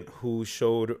resident who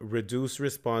showed reduced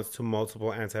response to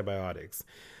multiple antibiotics.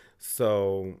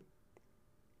 So...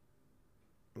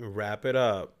 wrap it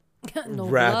up. No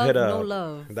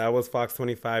love. That was Fox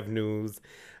 25 News.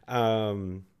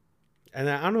 And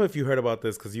I don't know if you heard about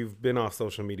this because you've been off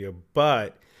social media,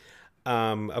 but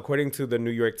according to the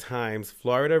New York Times,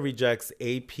 Florida rejects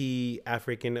AP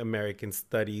African American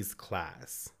Studies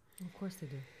class. Of course they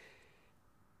do.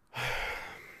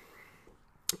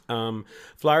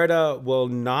 Florida will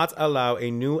not allow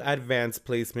a new advanced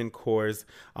placement course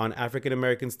on African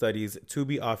American studies to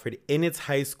be offered in its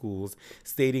high schools,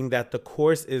 stating that the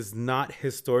course is not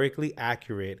historically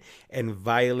accurate and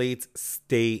violates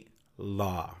state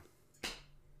law.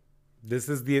 This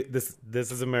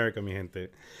is America, mi gente.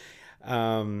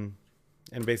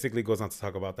 And basically goes on to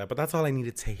talk about that. But that's all I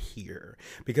needed to hear.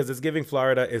 Because it's giving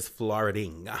Florida is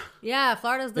Floriding. Yeah,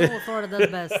 Florida's doing what Florida does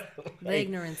best. The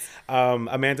ignorance.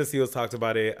 Amanda Seales talked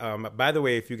about it. By the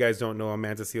way, if you guys don't know,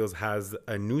 Amanda Seales has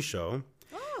a new show.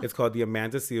 Oh. It's called The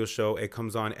Amanda Seales Show. It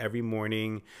comes on every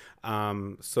morning.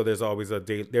 So there's always a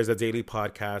daily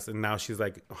podcast. And now she's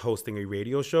like hosting a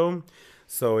radio show.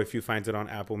 So if you find it on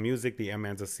Apple Music, The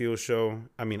Amanda Seales Show.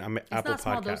 Apple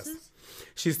Podcasts.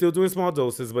 She's still doing small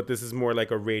doses, but this is more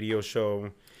like a radio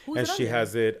show. Who's and it she under?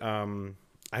 has it.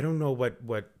 I don't know what.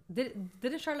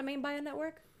 Didn't Charlemagne buy a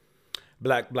network?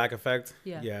 Black Effect.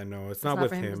 Yeah. No, it's not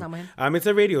with him. It's not with him. It's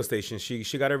a radio station.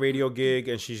 She got a radio gig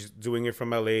and she's doing it from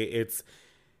LA. It's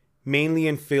mainly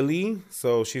in Philly,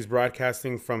 so she's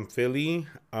broadcasting from Philly,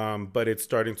 but it's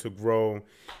starting to grow.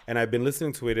 And I've been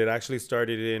listening to it. It actually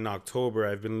started in October.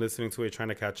 I've been listening to it, trying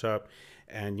to catch up.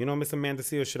 And you know, Miss Amanda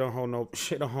Seales,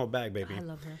 she don't hold back, baby. I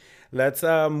love her. Let's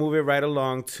move it right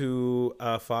along to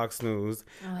Fox News.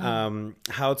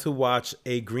 How to watch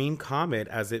a green comet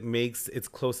as it makes its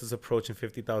closest approach in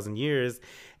 50,000 years.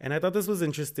 And I thought this was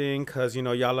interesting because, you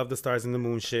know, y'all love the stars and the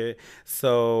moon shit.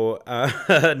 So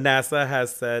NASA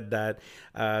has said that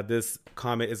this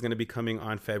comet is going to be coming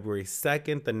on February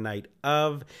 2nd, the night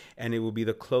of, and it will be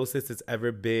the closest it's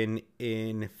ever been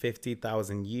in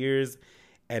 50,000 years.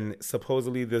 And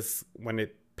supposedly this, when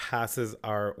it passes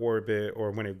our orbit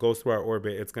or when it goes through our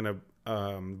orbit, it's going to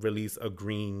release a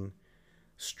green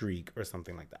streak or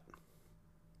something like that.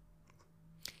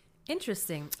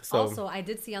 Interesting. So, also, I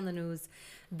did see on the news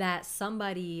that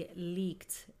somebody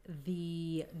leaked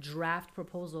the draft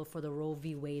proposal for the Roe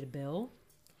v. Wade bill.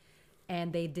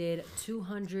 And they did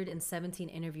 217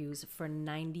 interviews for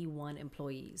 91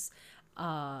 employees.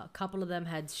 A couple of them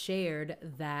had shared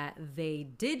that they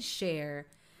did share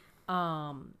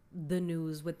the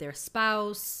news with their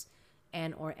spouse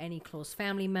and or any close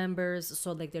family members.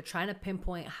 So like they're trying to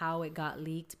pinpoint how it got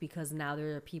leaked because now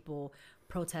there are people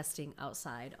protesting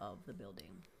outside of the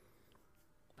building.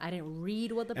 I didn't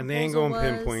read what the and proposal they ain't gonna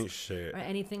was pinpoint shit or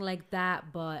anything like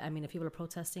that. But I mean, if people are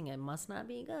protesting, it must not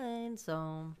be good.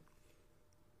 So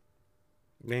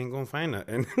they ain't gonna find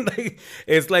nothing. Like,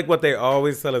 it's like what they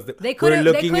always tell us. they couldn't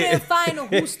find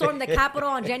who stormed the Capitol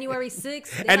on January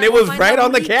 6th. And it was right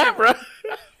on the camera.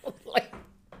 Like,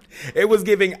 it was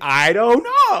giving, I don't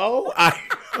know.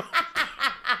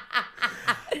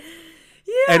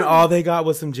 Yeah. And all they got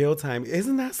was some jail time.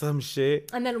 Isn't that some shit?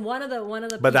 And then one of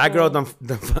the but that girl done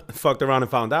fucked around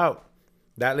and found out.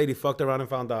 That lady fucked around and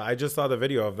found out. I just saw the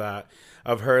video of that,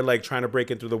 of her like trying to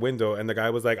break in through the window, and the guy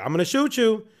was like, "I'm gonna shoot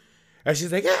you," and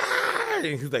she's like, "Ah!" And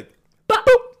he's like, "Boop."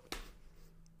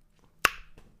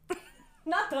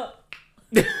 Not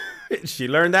the. She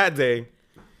learned that day.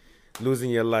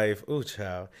 Losing your life. Ooh,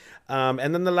 child.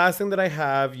 And then the last thing that I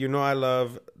have, you know I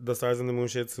love the stars and the moon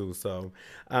shit too. So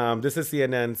this is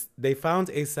CNN's. They found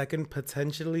a second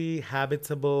potentially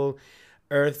habitable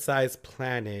Earth-sized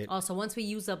planet. Also, once we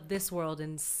use up this world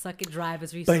and suck it dry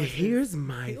as resources. But here's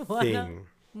my thing.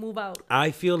 Move out.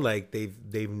 I feel like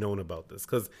they've known about this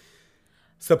because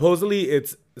supposedly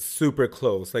it's super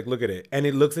close. Like, look at it. And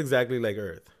it looks exactly like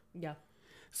Earth. Yeah.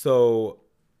 So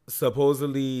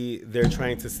supposedly they're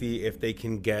trying to see if they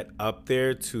can get up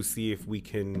there to see if we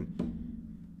can,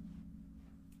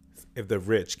 if the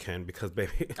rich can, because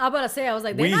baby, I was about to say, I was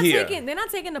like, they're not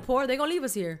taking the poor. They're gonna leave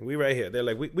us here. We right here. They're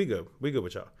like, we good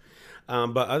with y'all.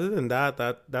 But other than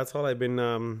that's all I've been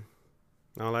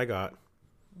all I got.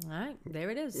 All right, there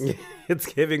it is. It's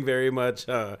giving very much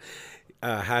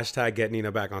hashtag get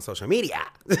Nina back on social media.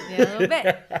 Yeah, a little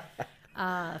bit.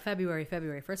 February,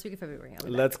 first week of February.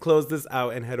 Let's close this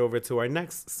out and head over to our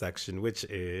next section, which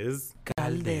is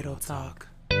Caldero Talk.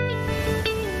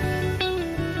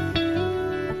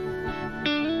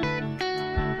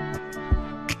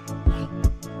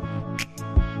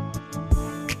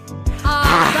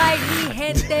 Alrighty,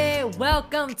 gente,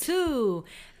 welcome to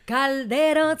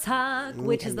Caldero Talk,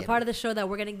 which is the part of the show that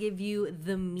we're gonna give you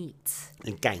the meat.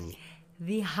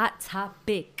 The hot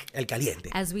topic. El caliente.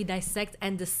 As we dissect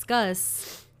and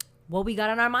discuss what we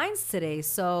got on our minds today.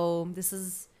 So this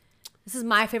is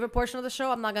my favorite portion of the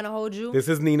show. I'm not gonna hold you. This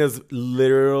is Nina's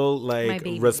literal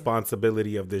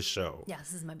responsibility of this show. Yeah,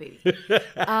 this is my baby.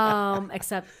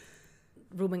 Except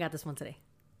Ruben got this one today.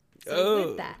 So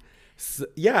with that. So,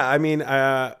 yeah, I mean,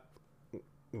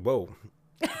 whoa.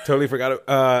 Totally forgot.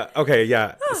 Okay,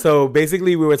 yeah. So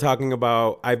basically we were talking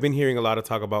about, I've been hearing a lot of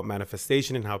talk about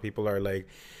manifestation and how people are like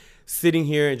sitting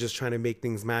here and just trying to make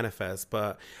things manifest.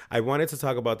 But I wanted to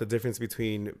talk about the difference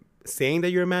between saying that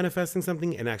you're manifesting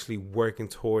something and actually working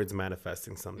towards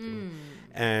manifesting something.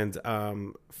 And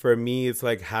for me, it's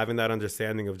like having that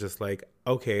understanding of just like,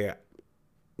 okay,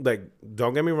 like,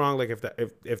 don't get me wrong. Like,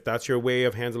 if that's your way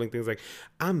of handling things, like,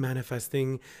 I'm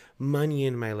manifesting money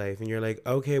in my life, and you're like,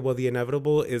 okay, well, the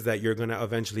inevitable is that you're gonna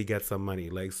eventually get some money.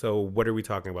 Like, so what are we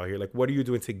talking about here? Like, what are you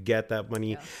doing to get that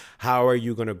money? Yeah. How are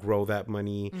you gonna grow that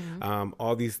money?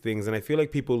 All these things, and I feel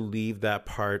like people leave that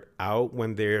part out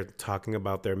when they're talking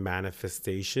about their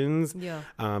manifestations. Yeah.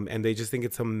 And they just think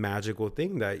it's a magical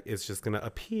thing that it's just gonna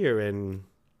appear and.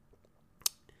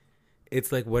 It's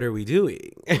like, what are we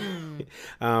doing?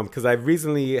 Because I've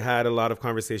recently had a lot of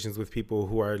conversations with people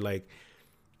who are like,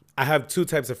 I have two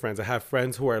types of friends. I have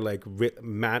friends who are like,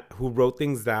 who wrote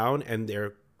things down and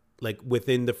they're like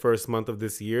within the first month of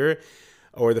this year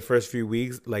or the first few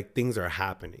weeks, like things are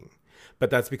happening. But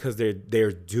that's because they're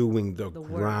doing the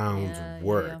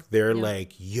groundwork. Yeah. They're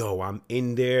like, yo, I'm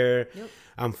in there. Yep.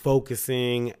 I'm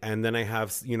focusing. And then I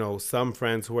have, some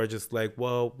friends who are just like,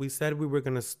 well, we said we were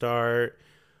going to start,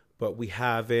 but we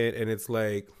haven't. And it's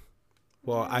like,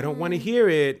 well, I don't want to hear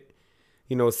it,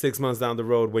 6 months down the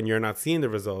road when you're not seeing the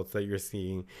results that you're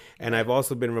seeing. And I've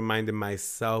also been reminding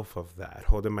myself of that,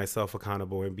 holding myself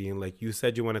accountable and being like, you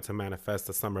said you wanted to manifest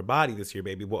a summer body this year,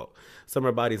 baby. Well,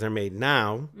 summer bodies are made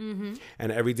now. Mm-hmm.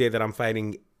 And every day that I'm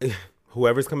fighting,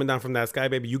 whoever's coming down from that sky,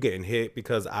 baby, you getting hit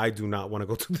because I do not want to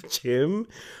go to the gym,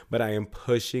 but I am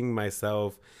pushing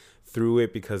myself through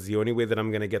it because the only way that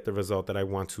I'm going to get the result that I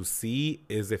want to see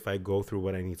is if I go through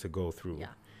what I need to go through.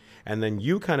 Yeah. And then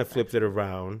you kind of flipped it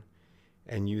around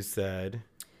and you said,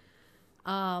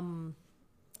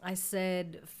 I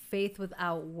said faith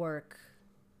without work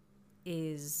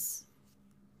it's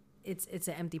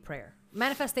an empty prayer.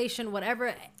 Manifestation,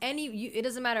 whatever, it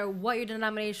doesn't matter what your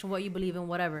denomination, what you believe in,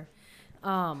 whatever.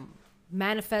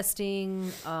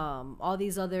 Manifesting, all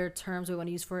these other terms we want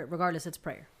to use for it, regardless, it's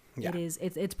prayer. Yeah.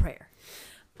 It's prayer.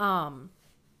 And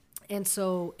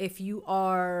so if you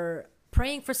are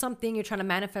praying for something, you're trying to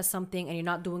manifest something and you're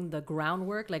not doing the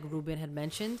groundwork like Ruben had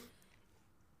mentioned,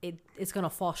 it's going to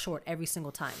fall short every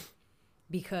single time,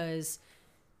 because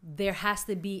there has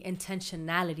to be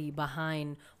intentionality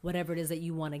behind whatever it is that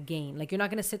you want to gain. Like, you're not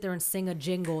going to sit there and sing a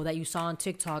jingle that you saw on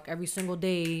TikTok every single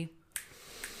day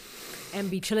and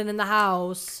be chilling in the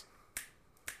house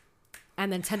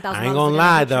and then $10,000 I ain't gonna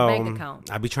lie though, bank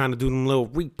account. I be trying to do them little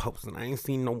reposts and I ain't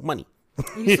seen no money.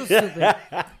 You're so stupid.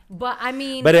 But I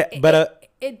mean,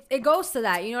 it goes to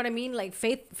that. You know what I mean? Like,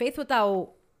 faith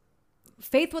without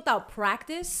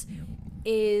practice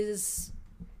is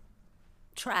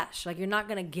trash. Like, you're not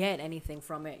gonna get anything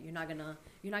from it. You're not gonna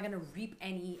reap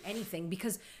anything,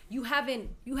 because you haven't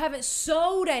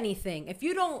sowed anything. If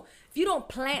you don't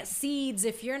plant seeds,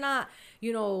 if you're not,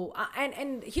 you know,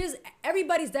 and here's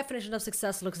everybody's definition of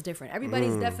success looks different.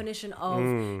 Everybody's definition of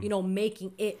you know,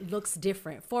 making it looks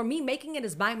different. For me, making it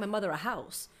is buying my mother a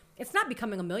house. It's not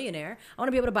becoming a millionaire. I want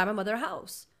to be able to buy my mother a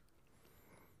house.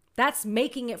 That's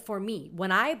making it for me.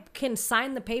 When I can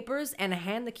sign the papers and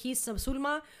hand the keys to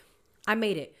Sulma, I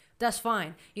made it. That's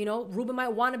fine. You know, Ruben might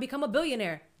want to become a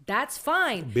billionaire. That's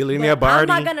fine. Billionaire but I'm Barty.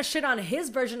 not going to shit on his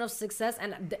version of success,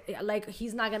 and like,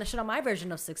 he's not going to shit on my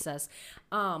version of success.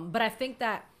 But I think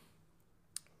that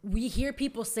we hear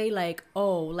people say, like,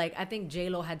 oh, like, I think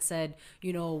J-Lo had said,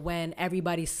 you know, when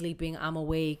everybody's sleeping, I'm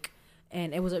awake.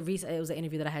 And it was an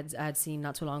interview that I had seen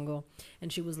not too long ago.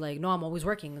 And she was like, no, I'm always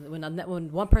working.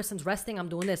 When one person's resting, I'm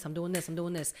doing this.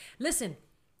 Listen,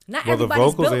 not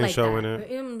everybody's built like that. You know what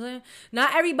I'm saying?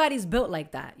 Not everybody's built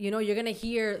like that. You know, you're going to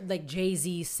hear like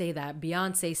Jay-Z say that,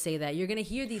 Beyonce say that. You're going to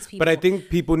hear these people. But I think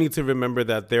people need to remember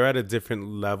that they're at a different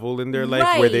level in their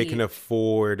life where they can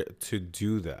afford to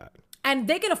do that. And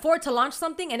they can afford to launch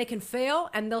something and it can fail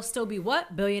and they'll still be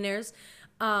what? Billionaires.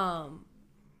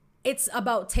 It's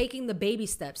about taking the baby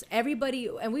steps. Everybody,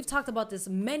 and we've talked about this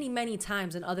many, many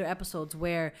times in other episodes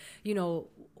where, you know,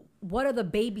 what are the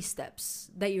baby steps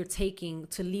that you're taking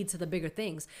to lead to the bigger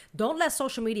things? Don't let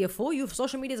social media fool you.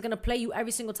 Social media is going to play you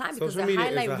every single time because they're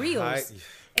highlight reels.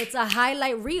 It's a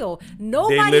highlight reel.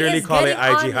 Nobody is getting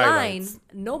online. Highlights.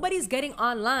 Nobody's getting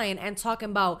online and talking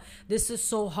about this is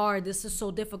so hard, this is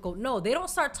so difficult. No, they don't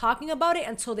start talking about it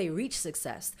until they reach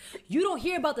success. You don't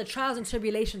hear about the trials and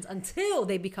tribulations until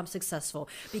they become successful,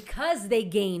 because they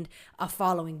gained a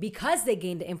following, because they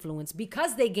gained influence,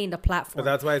 because they gained a platform. But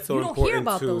that's why it's so important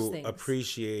to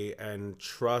appreciate and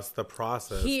trust the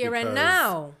process. Here and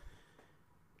now.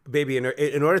 Baby, in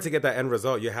order to get that end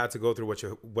result, you had to go through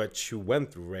what you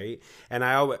went through, right? And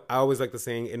I always like the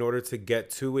saying, in order to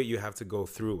get to it, you have to go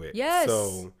through it. Yes.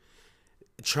 So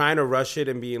trying to rush it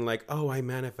and being like, oh, I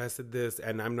manifested this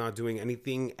and I'm not doing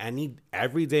anything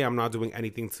every day I'm not doing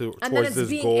anything towards this goal. And then it's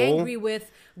being angry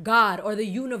with God or the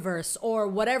universe or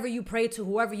whatever you pray to,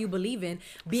 whoever you believe in,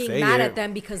 being mad at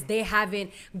them because they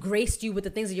haven't graced you with the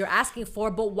things that you're asking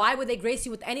for. But why would they grace you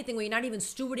with anything when you're not even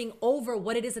stewarding over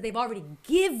what it is that they've already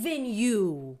given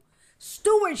you?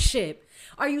 Stewardship.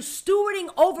 Are you stewarding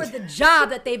over the job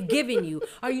that they've given you?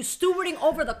 Are you stewarding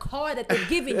over the car that they've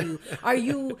given you? Are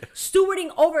you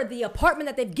stewarding over the apartment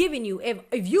that they've given you?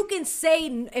 If you can say,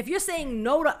 if you're saying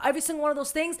no to every single one of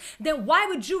those things, then why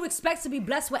would you expect to be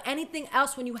blessed with anything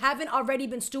else when you haven't already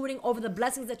been stewarding over the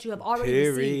blessings that you have already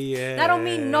received? That don't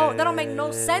make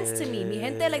no sense to me, mi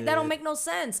gente. Like, that don't make no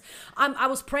sense. I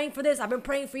was praying for this. I've been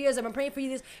praying for years. I've been praying for you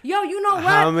this. Yo, you know what?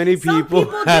 How many people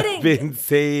have been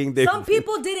saying that? Some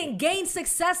people didn't gain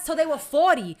success till they were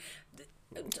 40.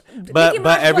 But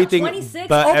everything, 26,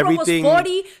 but Oprah everything was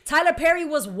 40. Tyler Perry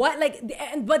was what? Like,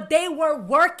 but they were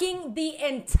working the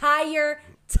entire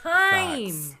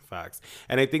time. Facts.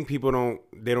 And I think people don't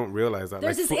realize that.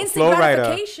 There's like, this instant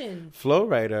gratification. Flo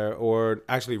Rida, or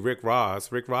actually Rick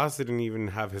Ross. Rick Ross didn't even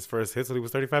have his first hit till he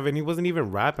was 35, and he wasn't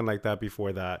even rapping like that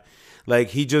before that. Like,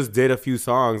 he just did a few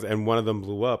songs, and one of them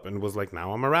blew up, and was like,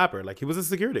 now I'm a rapper. Like, he was a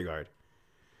security guard.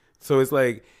 So it's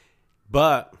like,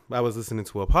 but I was listening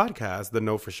to a podcast, the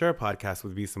Know For Sure podcast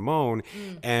with V. Simone,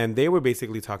 and they were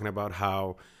basically talking about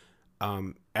how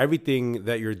everything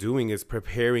that you're doing is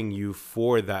preparing you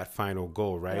for that final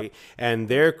goal, right? Yep. And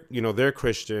they're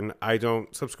Christian. I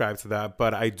don't subscribe to that,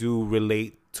 but I do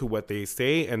relate to what they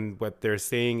say, and what they're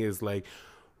saying is like,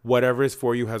 whatever is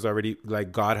for you has already,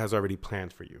 like, God has already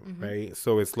planned for you, right?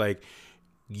 So it's like,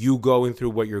 you going through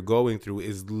what you're going through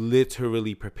is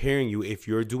literally preparing you. If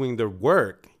you're doing the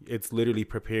work, it's literally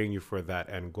preparing you for that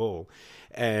end goal.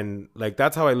 And like,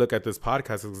 that's how I look at this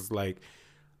podcast. It's like,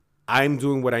 I'm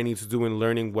doing what I need to do and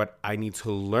learning what I need to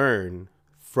learn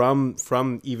from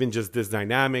even just this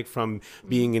dynamic, from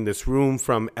being in this room,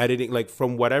 from editing, like,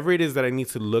 from whatever it is that I need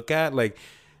to look at. Like,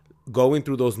 going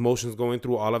through those motions, going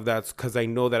through all of that, because I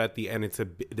know that at the end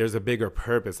there's a bigger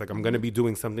purpose. Like I'm going to be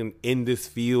doing something in this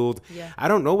field. Yeah. I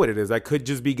don't know what it is. I could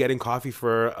just be getting coffee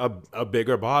for a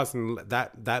bigger boss, and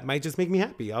that might just make me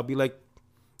happy. I'll be like,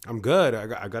 I'm good.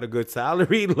 I got a good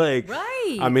salary. Like,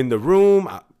 right. I'm in the room.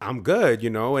 I'm good,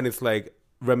 you know? And it's like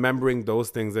remembering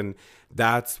those things. And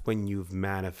that's when you've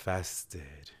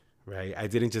manifested, right? I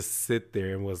didn't just sit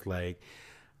there and was like,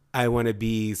 I want to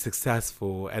be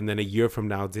successful. And then a year from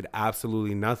now did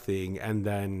absolutely nothing. And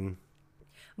then.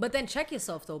 But then check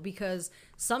yourself, though, because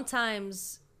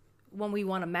sometimes when we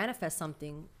want to manifest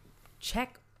something,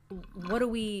 check what do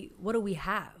we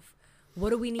have?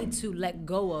 What do we need to let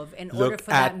go of in order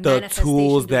for that manifestation to Look at the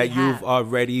tools that have? you've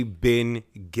already been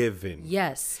given.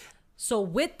 Yes. So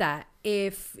with that,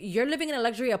 if you're living in a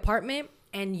luxury apartment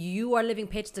and you are living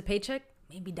paycheck to paycheck,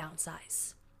 maybe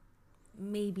downsize.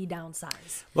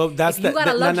 Well, that's if you got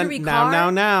a luxury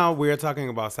car. Now we're talking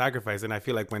about sacrifice, and I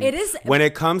feel like when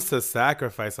it comes to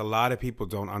sacrifice, a lot of people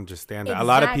don't understand that. Exactly. A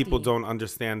lot of people don't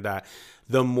understand that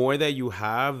the more that you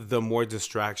have, the more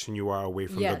distraction you are away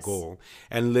from the goal.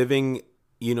 And living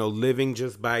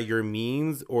just by your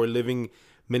means or living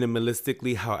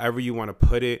minimalistically, however you want to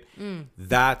put it,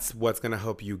 that's what's going to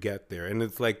help you get there. And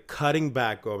it's like cutting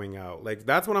back, going out. Like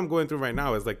that's what I'm going through right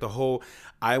now is like the whole,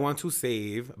 I want to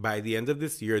save by the end of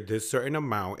this year, this certain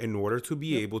amount in order to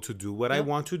be able to do what I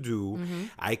want to do. Mm-hmm.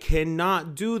 I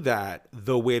cannot do that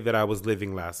the way that I was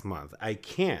living last month. I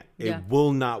can't. It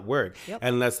will not work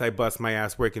unless I bust my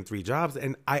ass working 3 jobs.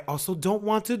 And I also don't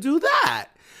want to do that.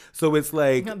 So it's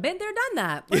like, been there, done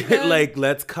that. Like,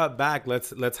 let's cut back.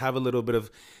 Let's have a little bit of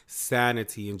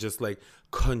sanity and just like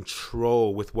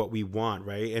control with what we want,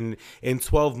 right? And in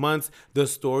 12 months, the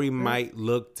story might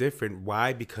look different.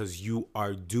 Why? Because you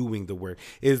are doing the work.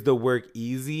 Is the work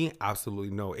easy?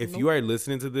 Absolutely no. If you are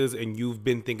listening to this and you've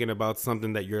been thinking about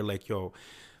something that you're like, yo,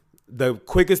 the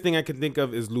quickest thing I can think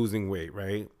of is losing weight,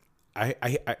 right?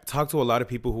 I talk to a lot of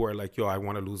people who are like, yo, I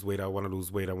want to lose weight. I want to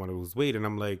lose weight. I want to lose weight. And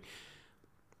I'm like,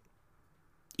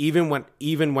 even when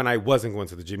I wasn't going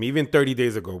to the gym, even 30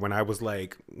 days ago, when I was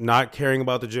like not caring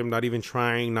about the gym, not even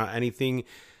trying, not anything,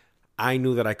 I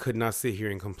knew that I could not sit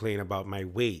here and complain about my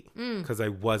weight because I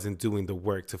wasn't doing the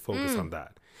work to focus on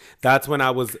that. That's when I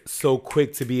was so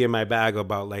quick to be in my bag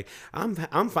about like, I'm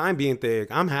fine being thick.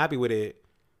 I'm happy with it.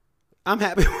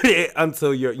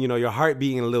 Until your heart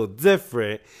being a little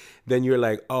different. Then you're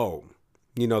like, oh,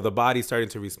 the body's starting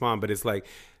to respond. But it's like,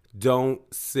 don't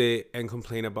sit and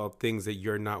complain about things that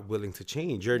you're not willing to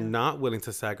change. You're not willing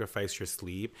to sacrifice your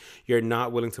sleep. You're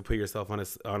not willing to put yourself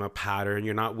on a pattern.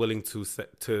 You're not willing to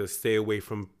stay away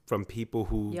from people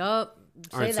who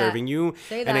aren't serving you.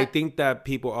 And I think that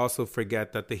people also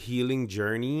forget that the healing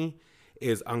journey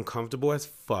is uncomfortable as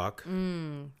fuck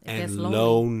and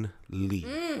lonely.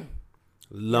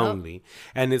 Lonely.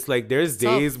 And it's like there's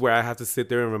days where I have to sit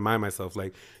there and remind myself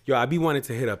like, yo, I be wanting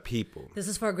to hit up people. This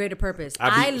is for a greater purpose.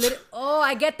 I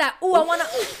get that. Oh, I want to.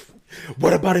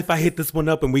 What about if I hit this one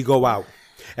up and we go out?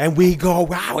 And we go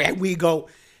out and we go.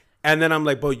 And then I'm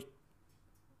like, but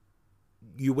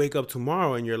you wake up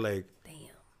tomorrow and you're like, damn.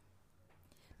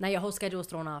 Now your whole schedule is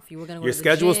thrown off. You were going to go your to the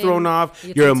schedule is gym. thrown off.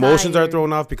 Your emotions are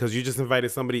thrown off because you just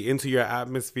invited somebody into your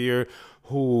atmosphere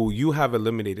who you have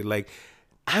eliminated. Like,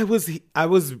 I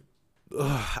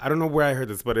don't know where I heard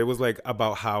this, but it was like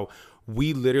about how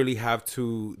we literally have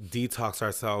to detox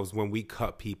ourselves when we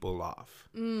cut people off.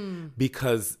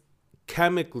 Because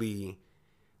chemically,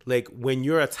 like when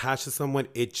you're attached to someone,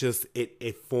 it just,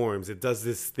 it forms. It does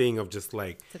this thing of just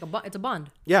like. It's a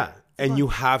bond. Yeah. And you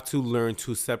have to learn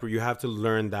to separate. You have to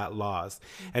learn that loss.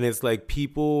 And it's like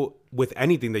people with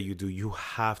anything that you do, you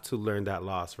have to learn that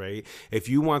loss, right? If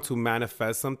you want to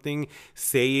manifest something,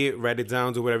 say it, write it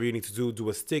down, do whatever you need to do. Do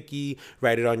a sticky,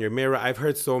 write it on your mirror. I've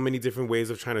heard so many different ways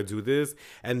of trying to do this.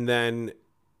 And then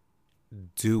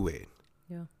do it.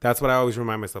 Yeah. That's what I always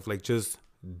remind myself. Like, just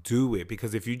do it.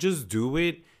 Because if you just do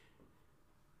it,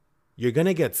 you're going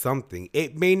to get something.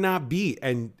 It may not be.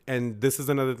 And this is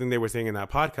another thing they were saying in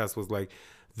that podcast was like,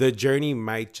 the journey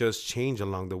might just change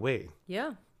along the way.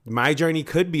 Yeah. My journey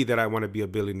could be that I want to be a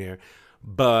billionaire.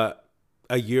 But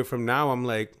a year from now, I'm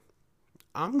like,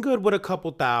 I'm good with a couple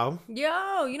thou.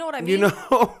 Yo, you know what I mean?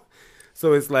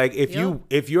 So it's like,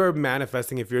 if you're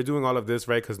manifesting, if you're doing all of this,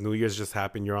 right? Because New Year's just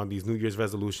happened. You're on these New Year's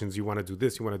resolutions. You want to do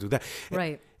this. You want to do that.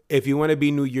 Right. If you want to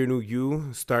be new year, new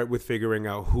you, start with figuring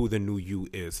out who the new you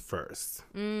is first.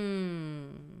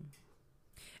 And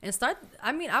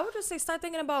I would just say start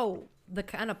thinking about the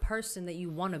kind of person that you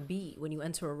want to be when you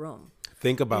enter a room.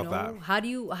 Think about that. How do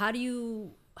you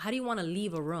want to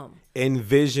leave a room?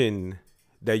 Envision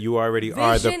that you already vision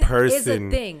are the person. Is a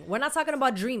thing. We're not talking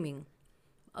about dreaming.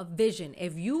 A vision.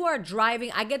 If you are driving,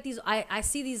 I get these. I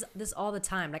see this all the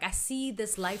time. Like I see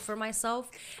this life for myself,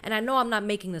 and I know I'm not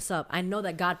making this up. I know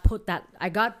that God put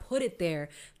it there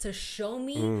to show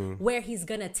me where He's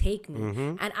gonna take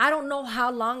me, and I don't know how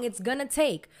long it's gonna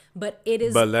take, but it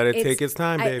is. But let it take its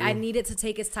time, baby. I need it to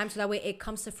take its time, so that way it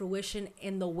comes to fruition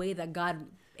in the way that God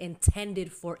intended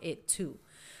for it to.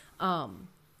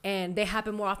 And they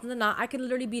happen more often than not. I could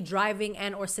literally be driving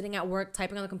or sitting at work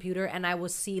typing on the computer, and I will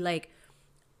see like.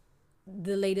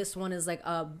 The latest one is like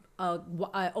a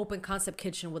open concept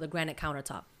kitchen with a granite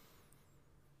countertop.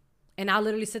 And I'll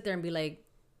literally sit there and be like,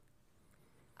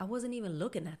 I wasn't even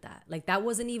looking at that. Like that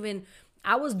wasn't even,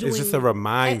 I was doing. It's just a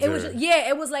reminder.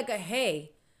 It was like a,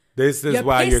 hey, this is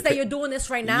why you're pissed that you're doing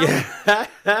this right now. Yeah.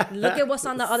 Look at what's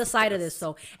on the other side of this.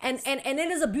 So, and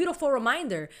it is a beautiful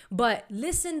reminder, but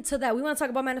listen to that. We want to talk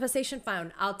about manifestation.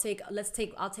 Fine. I'll take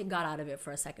God out of it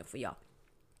for a second for y'all.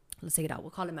 Let's take it out. We'll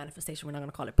call it manifestation. We're not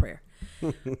going to call it prayer.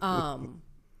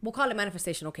 We'll call it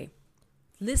manifestation. Okay.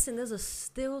 Listen, there's a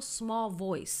still small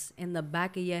voice in the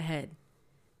back of your head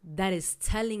that is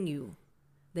telling you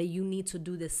that you need to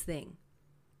do this thing,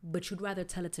 but you'd rather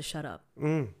tell it to shut up.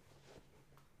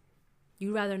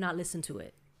 You'd rather not listen to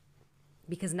it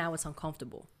because now it's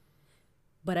uncomfortable.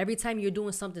 But every time you're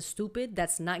doing something stupid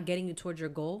that's not getting you towards your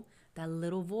goal, that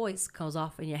little voice comes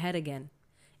off in your head again.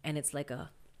 And it's like a,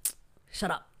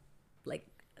 shut up. Like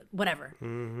whatever, you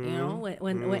know,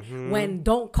 when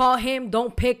don't call him,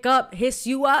 don't pick up, hiss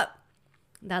you up.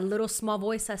 That little small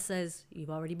voice that says,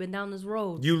 you've already been down this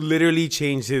road. You literally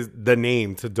changed the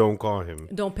name to don't call him.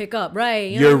 Don't pick up,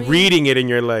 right? You're reading it and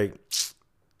you're like,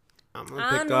 I'm gonna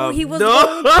pick up. I knew he was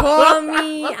gonna call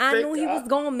me. I knew he was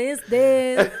gonna miss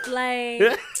this.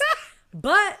 Like,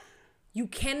 but you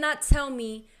cannot tell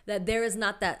me that there is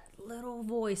not that little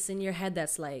voice in your head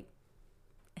that's like,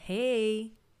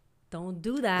 hey, don't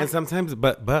do that. And sometimes,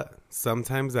 but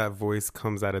sometimes that voice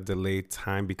comes at a delayed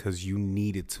time because you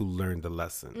needed to learn the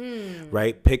lesson,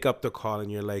 right? Pick up the call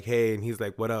and you're like, hey, and he's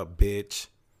like, what up, bitch?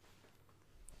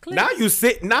 Click. Now you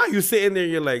sitting there,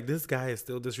 you're like, this guy is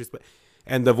still disrespect.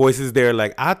 And the voice is there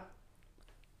like,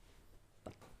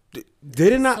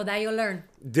 didn't I? So that you'll learn.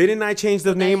 Didn't I change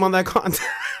the name on that contact?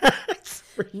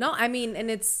 No, I mean,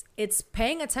 and it's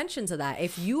paying attention to that.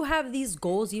 If you have these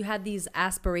goals, you have these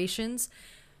aspirations,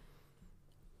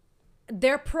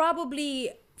 there are probably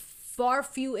far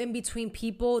few in between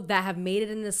people that have made it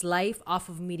in this life off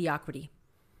of mediocrity.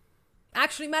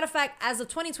 Actually, matter of fact, as of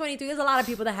 2023, there's a lot of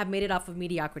people that have made it off of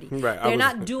mediocrity. Right, they're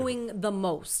not doing the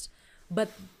most,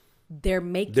 but they're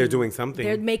doing something.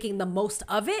 They're making the most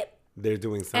of it. They're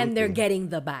doing something. And they're getting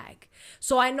the bag.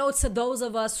 So I know to those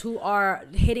of us who are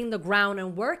hitting the ground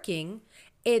and working,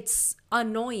 it's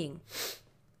annoying.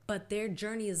 But their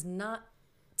journey is not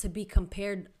to be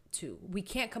compared to. We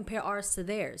can't compare ours to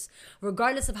theirs.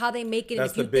 Regardless of how they make it.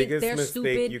 That's if you the biggest think they're mistake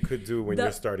stupid, you could do when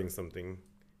you're starting something.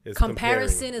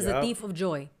 Comparison is a thief of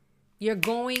joy. You're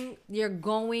going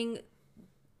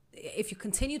if you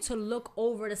continue to look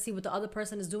over to see what the other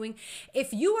person is doing,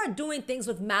 if you are doing things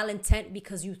with malintent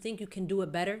because you think you can do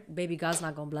it better, baby, God's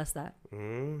not going to bless that.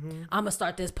 I'm going to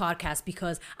start this podcast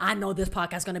because I know this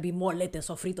podcast is going to be more lit than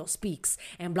Sofrito Speaks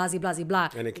and blah, blah, blah, blah.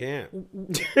 And it can't.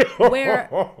 Where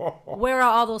are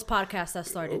all those podcasts that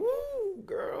started? Ooh,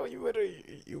 girl, you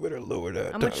better lower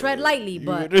that. I'm going to tread lightly,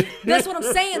 but that's what I'm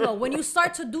saying, though. When you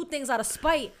start to do things out of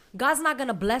spite, God's not going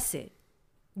to bless it.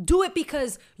 Do it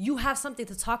because you have something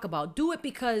to talk about. Do it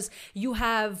because you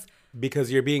have...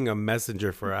 Because you're being a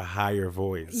messenger for a higher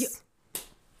voice.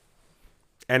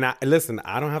 And listen,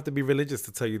 I don't have to be religious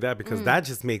to tell you that because that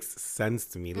just makes sense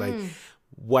to me. Like,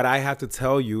 what I have to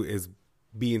tell you is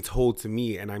being told to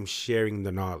me and I'm sharing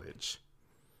the knowledge.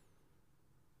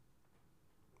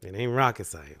 It ain't rocket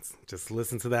science. Just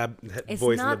listen to that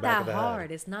voice in the back of the head.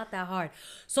 It's not that hard.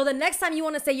 So the next time you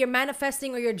want to say you're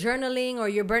manifesting or you're journaling or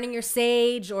you're burning your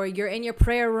sage or you're in your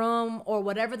prayer room or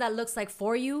whatever that looks like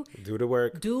for you. Do the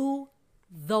work. Do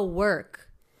the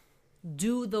work.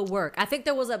 Do the work. I think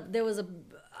there was a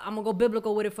I'm going to go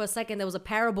biblical with it for a second. There was a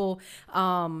parable.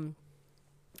 I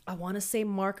want to say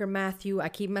Mark or Matthew. I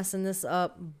keep messing this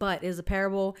up, but it's a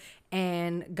parable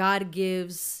and God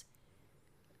gives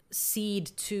seed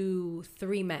to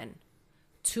 3 men.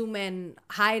 2 men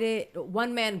hide it.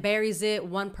 1 man buries it.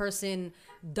 1 person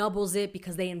doubles it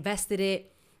because they invested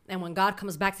it. And when God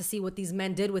comes back to see what these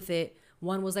men did with it,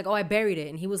 one was like, oh, I buried it.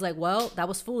 And he was like, well, that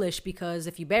was foolish because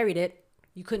if you buried it,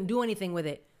 you couldn't do anything with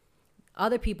it.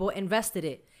 Other people invested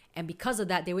it. And because of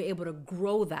that, they were able to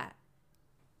grow that.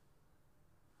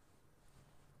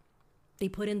 They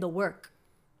put in the work.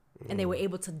 and they were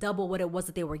able to double what it was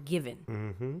that they were given.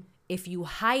 Mm-hmm. If you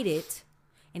hide it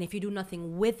and if you do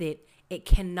nothing with it, it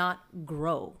cannot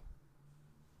grow.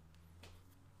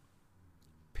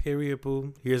 Period,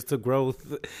 boo. Here's to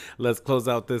growth. Let's close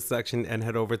out this section and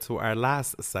head over to our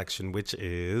last section, which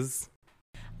is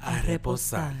A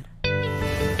reposar.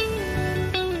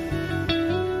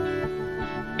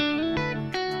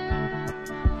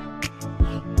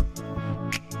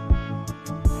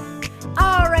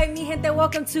 All right, mi gente,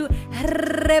 welcome to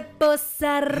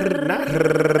Reposar.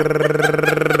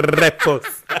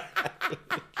 Reposar.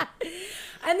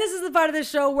 And this is the part of the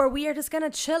show where we are just going to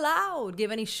chill out,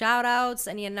 give any shout outs,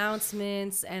 any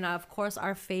announcements, and of course,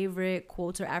 our favorite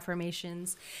quotes or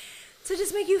affirmations to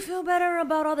just make you feel better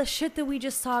about all the shit that we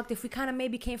just talked. If we kind of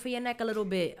maybe came for your neck a little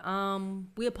bit,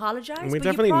 we apologize. We're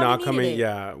definitely not coming.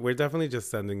 Yeah, we're definitely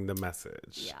just sending the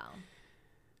message. Yeah.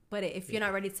 But if you're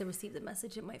not ready to receive the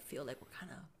message, it might feel like we're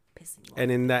kind of pissing you off.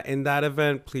 And in that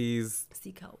event, please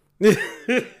seek help. Let's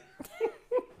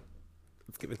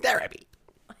give it therapy.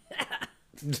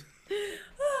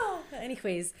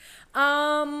 Anyways,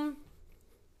 all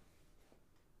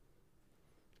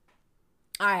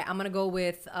right, I'm gonna go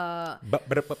with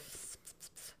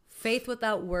faith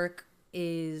without work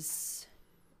is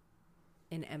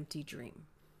an empty dream.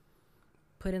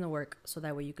 Put in the work so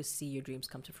that way you could see your dreams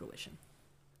come to fruition.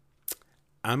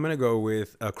 I'm gonna go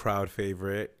with a crowd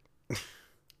favorite.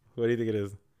 What do you think it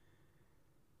is?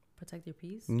 Protect your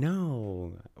peace?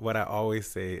 No. What I always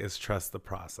say is trust the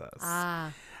process.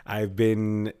 I've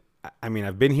been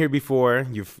here before.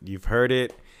 You've heard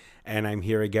it, and I'm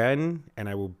here again, and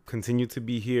I will continue to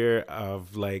be here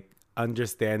of like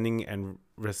understanding and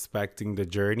respecting the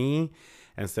journey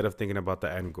instead of thinking about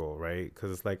the end goal, right? Because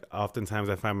it's like oftentimes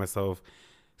I find myself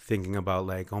thinking about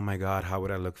like, oh my God, how would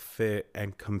I look fit?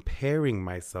 And comparing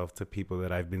myself to people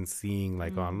that I've been seeing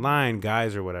like online,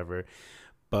 guys or whatever.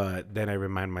 But then I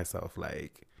remind myself,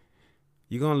 like,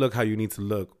 you're going to look how you need to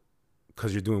look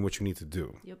because you're doing what you need to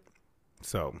do. Yep.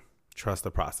 So trust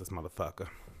the process, motherfucker.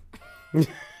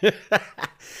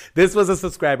 This was a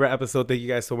subscriber episode. Thank you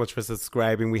guys so much for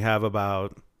subscribing. We have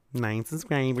about 9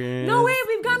 subscribers. No way,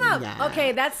 we've gone up. Yeah.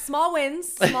 Okay, that's small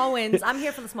wins. Small wins. I'm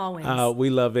here for the small wins. We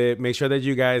love it. Make sure that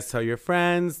you guys tell your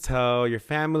friends, tell your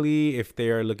family if they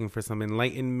are looking for some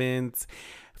enlightenment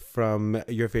from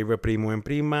your favorite primo and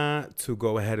prima to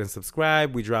go ahead and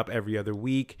subscribe. We drop every other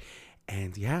week.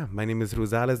 And yeah, my name is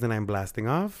Rosales and I'm blasting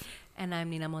off. And I'm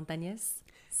Nina Montañez.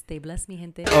 Stay blessed, mi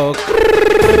gente.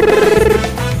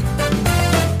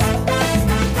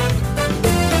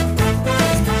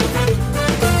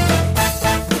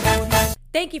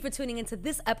 Thank you for tuning into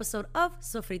this episode of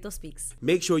Sofrito Speaks.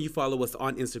 Make sure you follow us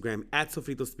on Instagram at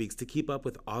Sofrito Speaks to keep up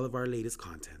with all of our latest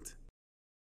content.